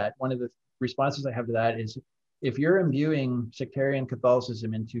hear that, one of the responses I have to that is, if you're imbuing sectarian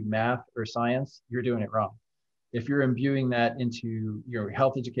Catholicism into math or science, you're doing it wrong. If you're imbuing that into your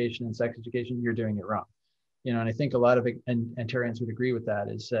health education and sex education, you're doing it wrong. And I think a lot of Ontarians would agree with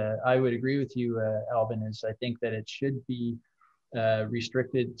that. I would agree with you, Alvin, I think that it should be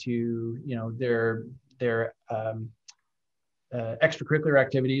restricted to, their extracurricular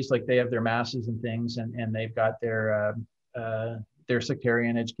activities, like they have their masses and things, and they've got their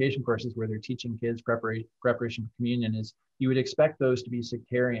sectarian education courses where they're teaching kids preparation for communion. Is you would expect those to be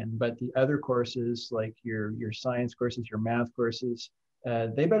sectarian, but the other courses, like your science courses, your math courses,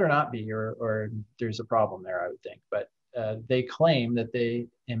 they better not be, or there's a problem there, I would think. But they claim that they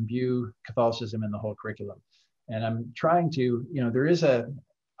imbue Catholicism in the whole curriculum. And I'm trying to,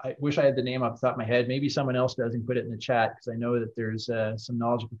 I wish I had the name off the top of my head. Maybe someone else does and put it in the chat, because I know that there's some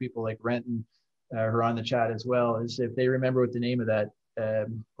knowledgeable people like Renton who are on the chat as well, is if they remember what the name of that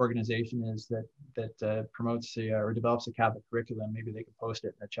organization is that promotes or develops a Catholic curriculum, maybe they could post it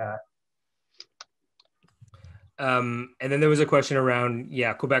in the chat. And then there was a question around,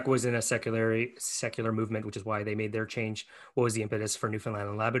 Quebec was in a secular movement, which is why they made their change. What was the impetus for Newfoundland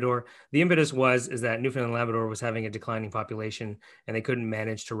and Labrador? The impetus is that Newfoundland and Labrador was having a declining population, and they couldn't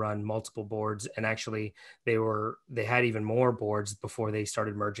manage to run multiple boards. And actually, they had even more boards before they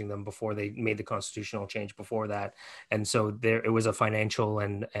started merging them, before they made the constitutional change before that. And so it was a financial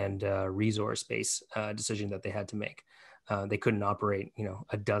and resource-based decision that they had to make. They couldn't operate,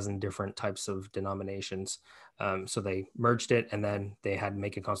 a dozen different types of denominations. So they merged it, and then they had to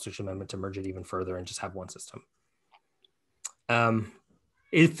make a constitutional amendment to merge it even further and just have one system.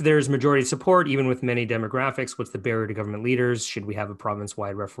 If there's majority support, even with many demographics, what's the barrier to government leaders? Should we have a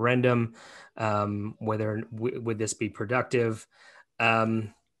province-wide referendum? Would this be productive?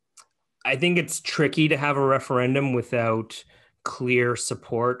 I think it's tricky to have a referendum without clear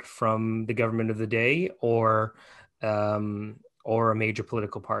support from the government of the day or a major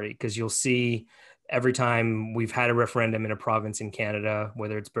political party, because you'll see every time we've had a referendum in a province in Canada,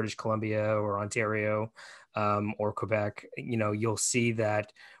 whether it's British Columbia or Ontario or Quebec, you'll see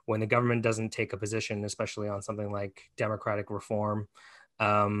that when the government doesn't take a position, especially on something like democratic reform,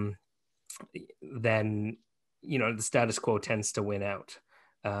 then the status quo tends to win out.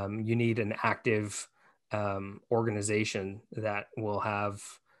 You need an active organization that will have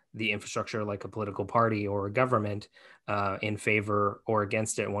the infrastructure like a political party or a government in favor or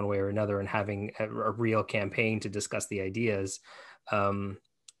against it one way or another, and having a real campaign to discuss the ideas,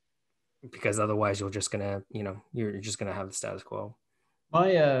 because otherwise you're just gonna have the status quo. My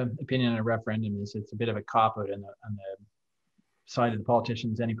opinion on a referendum is it's a bit of a cop-out on the side of the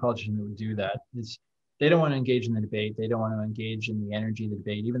politicians. Any politician that would do that is they don't want to engage in the debate. They don't want to engage in the energy of the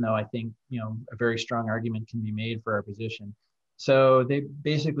debate, even though I think a very strong argument can be made for our position. So they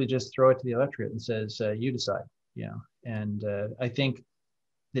basically just throw it to the electorate and says, you decide, and I think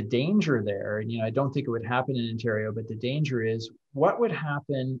the danger there, and I don't think it would happen in Ontario, but the danger is what would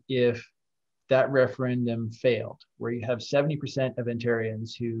happen if that referendum failed, where you have 70% of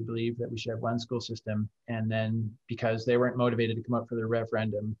Ontarians who believe that we should have one school system, and then because they weren't motivated to come up for the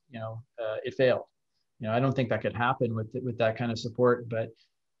referendum, it failed. I don't think that could happen with that kind of support, but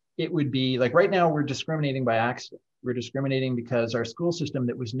it would be like right now we're discriminating by accident. We're discriminating because our school system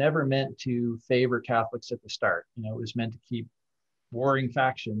that was never meant to favor Catholics at the start, it was meant to keep warring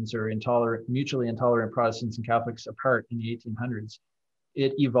factions or mutually intolerant Protestants and Catholics apart in the 1800s.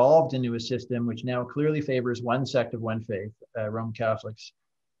 It evolved into a system which now clearly favors one sect of one faith, Roman Catholics.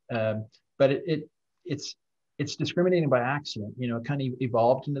 But it's discriminating by accident. It kind of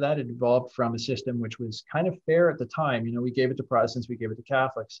evolved into that. It evolved from a system which was kind of fair at the time. We gave it to Protestants, we gave it to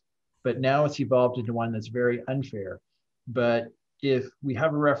Catholics. But now it's evolved into one that's very unfair. But if we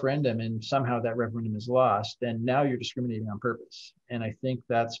have a referendum and somehow that referendum is lost, then now you're discriminating on purpose. And I think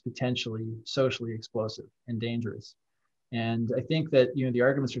that's potentially socially explosive and dangerous. And I think that, the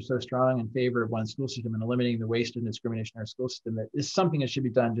arguments are so strong in favor of one school system and eliminating the waste and discrimination in our school system that this is something that should be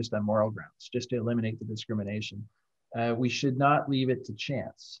done just on moral grounds, just to eliminate the discrimination. We should not leave it to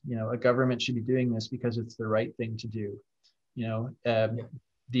chance. A government should be doing this because it's the right thing to do.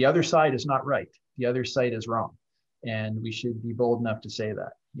 The other side is not right. The other side is wrong. And we should be bold enough to say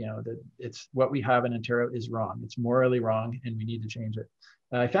that, that it's what we have in Ontario is wrong. It's morally wrong, and we need to change it.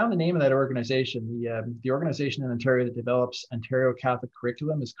 I found the name of that organization. The organization in Ontario that develops Ontario Catholic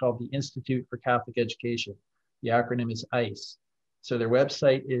curriculum is called the Institute for Catholic Education. The acronym is ICE. So their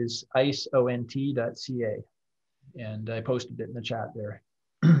website is iceont.ca. And I posted it in the chat there.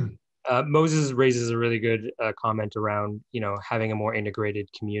 Moses raises a really good comment around, having a more integrated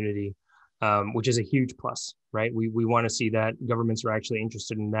community, which is a huge plus, right? We want to see that governments are actually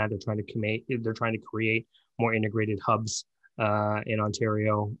interested in that. They're trying to create more integrated hubs in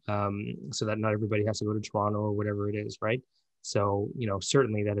Ontario, so that not everybody has to go to Toronto or whatever it is, right? So,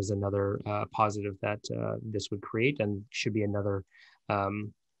 certainly that is another positive that this would create, and should be another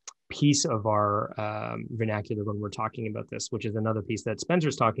piece of our vernacular when we're talking about this, which is another piece that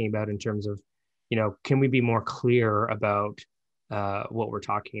Spencer's talking about in terms of, can we be more clear about what we're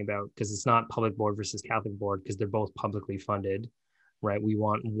talking about? Because it's not public board versus Catholic board, because they're both publicly funded, right? We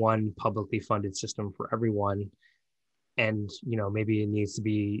want one publicly funded system for everyone. And, maybe it needs to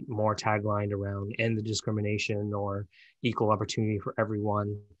be more taglined around end the discrimination or equal opportunity for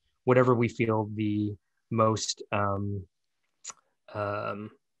everyone, whatever we feel the most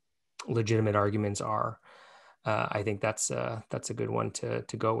legitimate arguments are. I think that's a good one to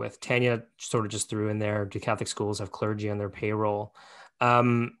go with. Tanya sort of just threw in there, do Catholic schools have clergy on their payroll?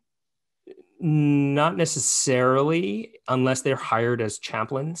 Not necessarily, unless they're hired as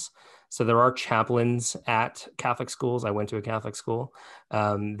chaplains. So there are chaplains at Catholic schools. I went to a Catholic school.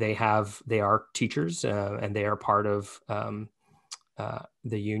 They are teachers, and they are part of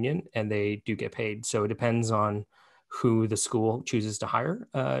the union, and they do get paid. So it depends on who the school chooses to hire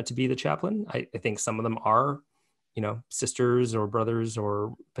to be the chaplain. I think some of them are, sisters or brothers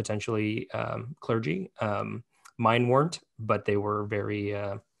or potentially clergy. Mine weren't, but they were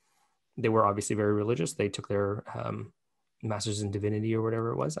obviously very religious. They took their master's in divinity or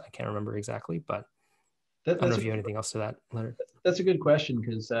whatever it was. I can't remember exactly, but I don't know if you have anything else to that, Leonard. That's a good question,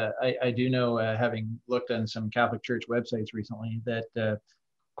 because I do know, having looked on some Catholic Church websites recently, that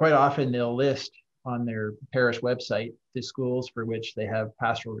quite often they'll list on their parish website the schools for which they have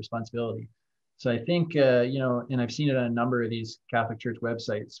pastoral responsibility. So I think, and I've seen it on a number of these Catholic Church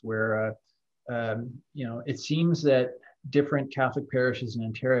websites where, it seems that different Catholic parishes in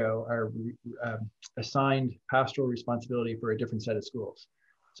Ontario are assigned pastoral responsibility for a different set of schools.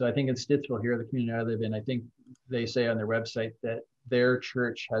 So I think in Stittsville here, the community I live in, I think they say on their website that their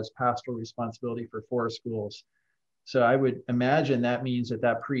church has pastoral responsibility for 4 schools. So I would imagine that means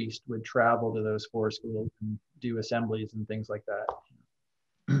that priest would travel to those 4 schools and do assemblies and things like that.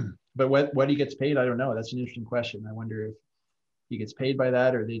 But what he gets paid, I don't know. That's an interesting question. I wonder if he gets paid by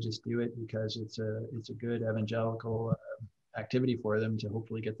that, or they just do it because it's a good evangelical activity for them to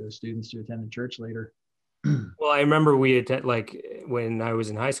hopefully get those students to attend the church later. Well, I remember when I was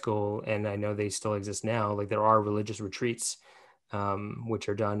in high school, and I know they still exist now, there are religious retreats, which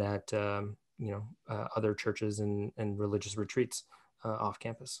are done at, other churches and religious retreats off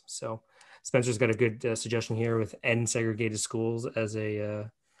campus. So Spencer's got a good suggestion here with end segregated schools as a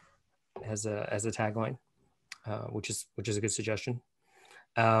tagline, which is a good suggestion.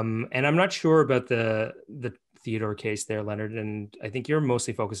 And I'm not sure about the Theodore case there, Leonard, and I think you're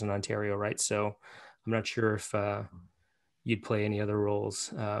mostly focused on Ontario, right? So I'm not sure if you'd play any other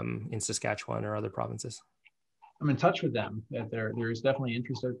roles in Saskatchewan or other provinces. I'm in touch with them. There is definitely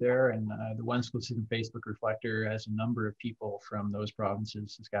interest out there, and the One School System Facebook reflector has a number of people from those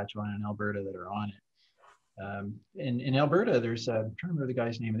provinces, Saskatchewan and Alberta, that are on it. In Alberta, there's I'm trying to remember the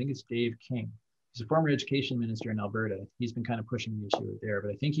guy's name. I think it's Dave King. He's a former education minister in Alberta. He's been kind of pushing the issue there,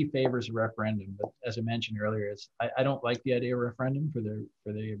 but I think he favors a referendum. But as I mentioned earlier, I don't like the idea of a referendum for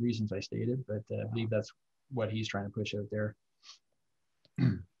the reasons I stated, but I believe that's what he's trying to push out there.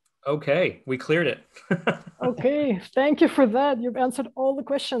 Okay, we cleared it. Okay, thank you for that. You've answered all the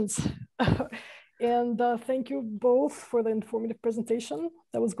questions. And thank you both for the informative presentation.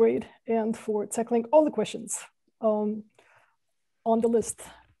 That was great. And for tackling all the questions on the list.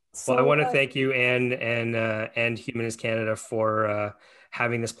 So, well, I want to thank you and Humanist Canada for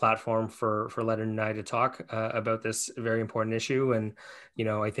having this platform for Leonard and I to talk about this very important issue. And,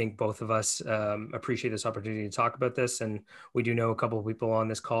 I think both of us appreciate this opportunity to talk about this. And we do know a couple of people on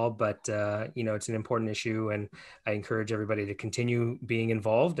this call, but, it's an important issue. And I encourage everybody to continue being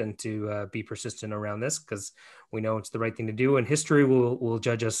involved and to be persistent around this, because we know it's the right thing to do. And history will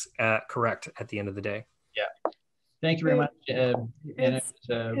judge us correct at the end of the day. Yeah. Thank you very much. And it's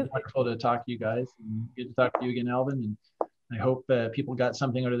wonderful to talk to you guys. And good to talk to you again, Alvin. And I hope people got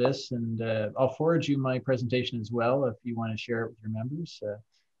something out of this. And I'll forward you my presentation as well if you want to share it with your members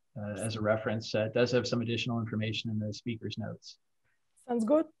as a reference. It does have some additional information in the speaker's notes. Sounds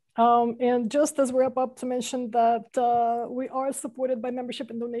good. And just as we wrap up, to mention that we are supported by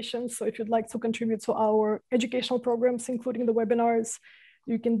membership and donations. So if you'd like to contribute to our educational programs, including the webinars,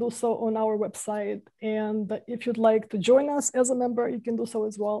 you can do so on our website. And if you'd like to join us as a member, you can do so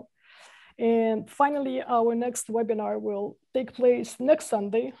as well. And finally, our next webinar will take place next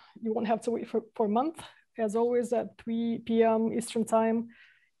Sunday. You won't have to wait for a month, as always, at 3 p.m. Eastern Time.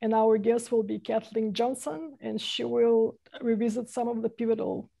 And our guest will be Kathleen Johnson, and she will revisit some of the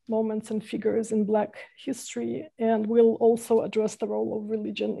pivotal moments and figures in Black history. And we'll also address the role of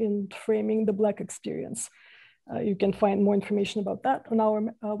religion in framing the Black experience. You can find more information about that on our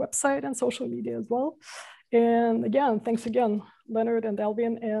website and social media as well. And again, thanks again, Leonard and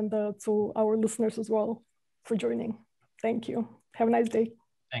Alvin, and to our listeners as well for joining. Thank you. Have a nice day.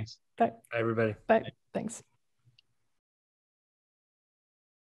 Thanks. Bye. Bye, everybody. Bye. Thanks.